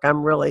to work.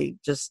 I'm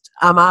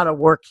out of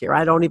work here.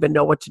 I don't even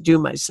know what to do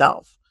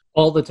myself.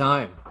 All the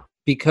time.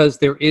 Because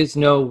there is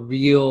no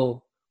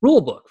real rule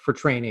book for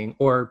training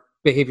or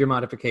behavior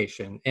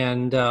modification.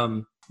 And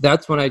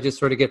that's when I just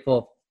sort of get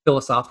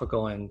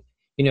philosophical and,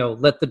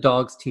 let the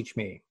dogs teach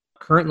me.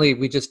 Currently,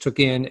 we just took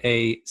in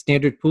a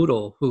standard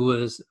poodle who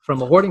was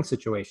from a hoarding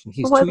situation.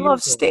 He's 2 years old. I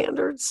love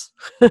standards.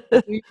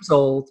 2 years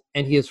old,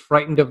 and he is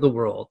frightened of the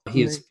world.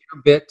 He is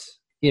fear-bit,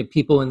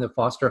 people in the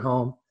foster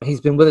home.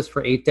 He's been with us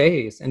for 8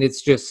 days, and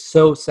it's just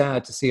so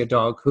sad to see a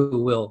dog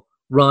who will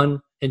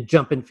run and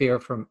jump in fear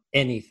from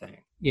anything.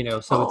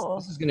 This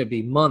is going to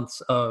be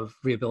months of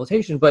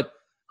rehabilitation, but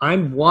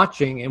I'm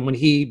watching, and when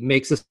he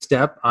makes a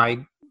step,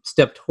 I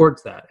step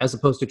towards that as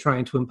opposed to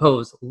trying to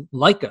impose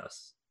like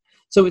us.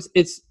 So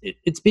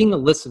it's being a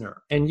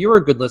listener, and you're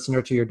a good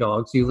listener to your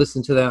dogs. You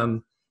listen to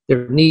them,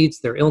 their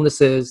needs, their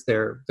illnesses,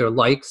 their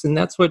likes, and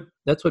that's what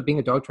being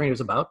a dog trainer is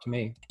about to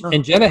me.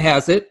 And Jenna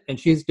has it, and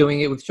she's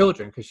doing it with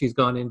children because she's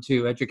gone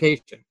into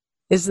education.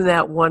 Isn't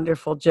that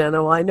wonderful,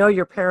 Jenna? Well, I know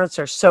your parents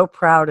are so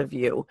proud of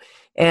you.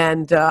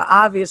 And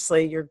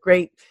obviously, you're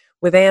great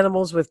with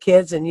animals, with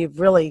kids, and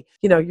you've really,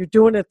 you're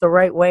doing it the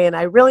right way. And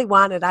I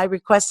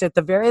requested at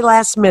the very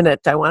last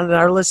minute, I wanted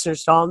our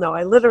listeners to all know,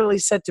 I literally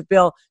said to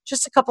Bill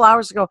just a couple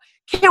hours ago,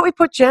 can't we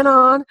put Jenna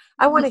on?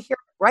 I want to hear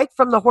right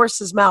from the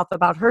horse's mouth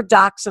about her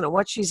dachshund and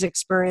what she's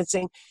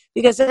experiencing,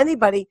 because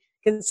anybody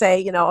can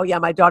say, oh yeah,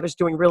 my daughter's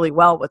doing really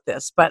well with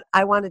this. But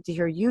I wanted to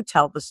hear you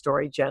tell the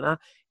story, Jenna.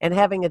 And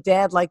having a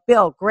dad like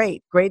Bill,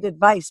 great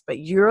advice. But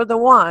you're the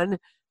one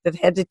that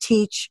had to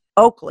teach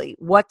Oakley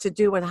what to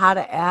do and how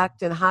to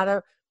act and how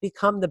to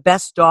become the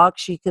best dog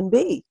she can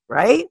be,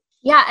 right?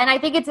 Yeah, and I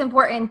think it's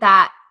important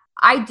that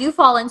I do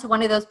fall into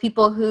one of those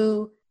people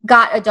who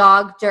got a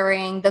dog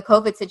during the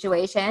COVID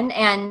situation,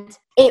 and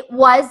it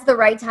was the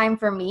right time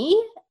for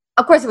me.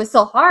 Of course, it was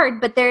so hard,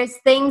 but there's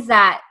things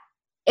that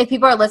if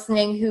people are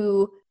listening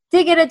who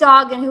did get a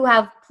dog and who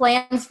have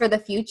plans for the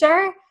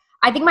future,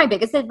 I think my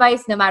biggest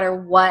advice, no matter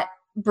what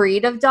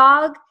breed of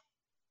dog,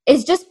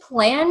 is just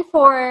plan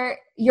for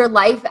your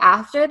life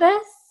after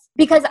this.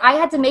 Because I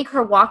had to make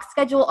her walk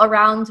schedule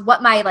around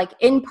what my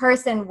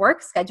in-person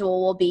work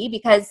schedule will be.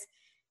 Because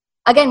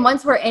again,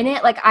 once we're in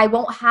it, I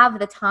won't have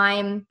the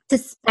time to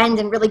spend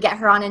and really get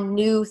her on a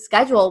new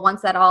schedule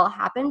once that all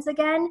happens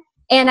again.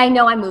 And I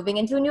know I'm moving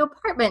into a new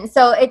apartment.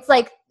 So it's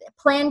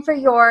plan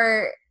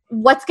for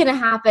what's going to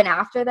happen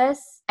after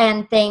this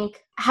and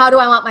think, how do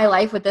I want my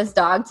life with this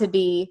dog to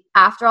be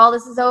after all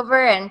this is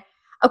over? And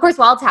of course,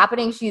 while it's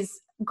happening,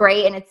 she's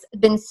great. And it's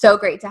been so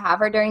great to have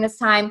her during this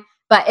time.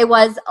 But it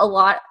was a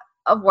lot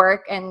of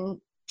work and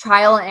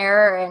trial and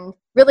error and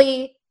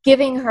really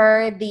giving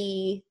her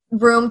the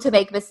room to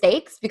make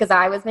mistakes because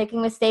I was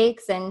making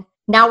mistakes. And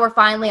now we're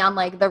finally on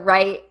the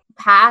right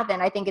path.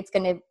 And I think it's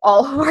going to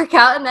all work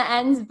out in the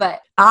end.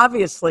 But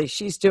obviously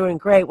she's doing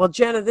great. Well,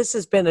 Jenna, this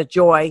has been a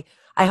joy.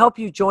 I hope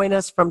you join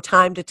us from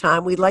time to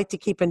time. We'd like to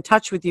keep in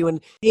touch with you. And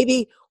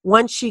maybe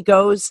once she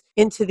goes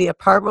into the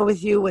apartment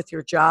with you with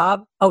your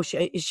job. Oh,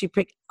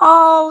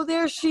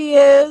 there she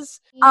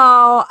is.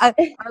 Oh,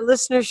 our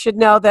listeners should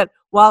know that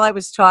while I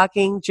was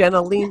talking,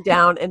 Jenna leaned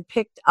down and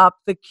picked up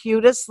the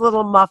cutest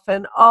little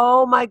muffin.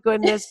 Oh, my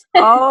goodness.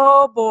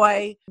 Oh,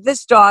 boy.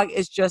 This dog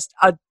is just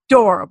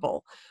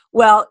adorable.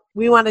 Well,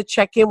 we want to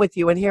check in with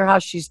you and hear how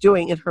she's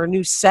doing in her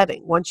new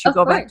setting. Once you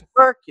go back to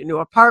work, your new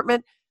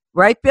apartment.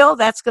 Right, Bill?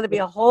 That's going to be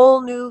a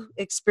whole new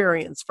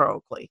experience for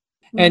Oakley.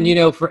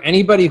 And, for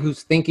anybody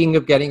who's thinking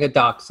of getting a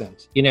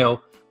dachshund,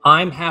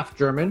 I'm half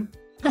German.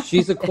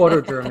 She's a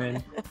quarter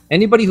German.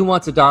 Anybody who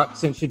wants a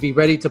dachshund should be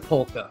ready to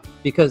polka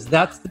because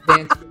that's the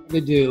dance you're going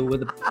to do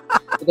with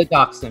a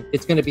dachshund.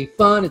 It's going to be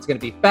fun. It's going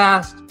to be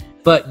fast.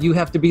 But you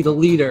have to be the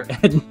leader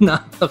and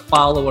not the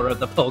follower of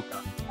the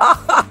polka.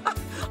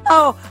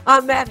 Oh,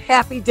 on that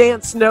happy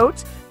dance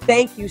note,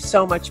 thank you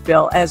so much,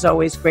 Bill. As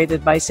always, great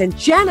advice. And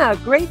Jenna,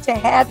 great to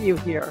have you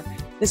here.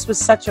 This was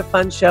such a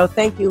fun show.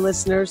 Thank you,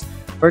 listeners,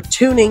 for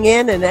tuning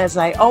in. And as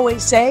I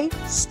always say,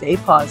 stay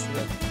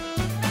positive.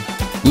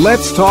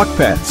 Let's Talk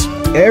Pets,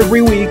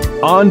 every week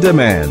on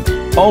demand,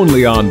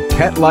 only on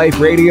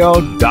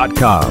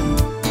PetLifeRadio.com.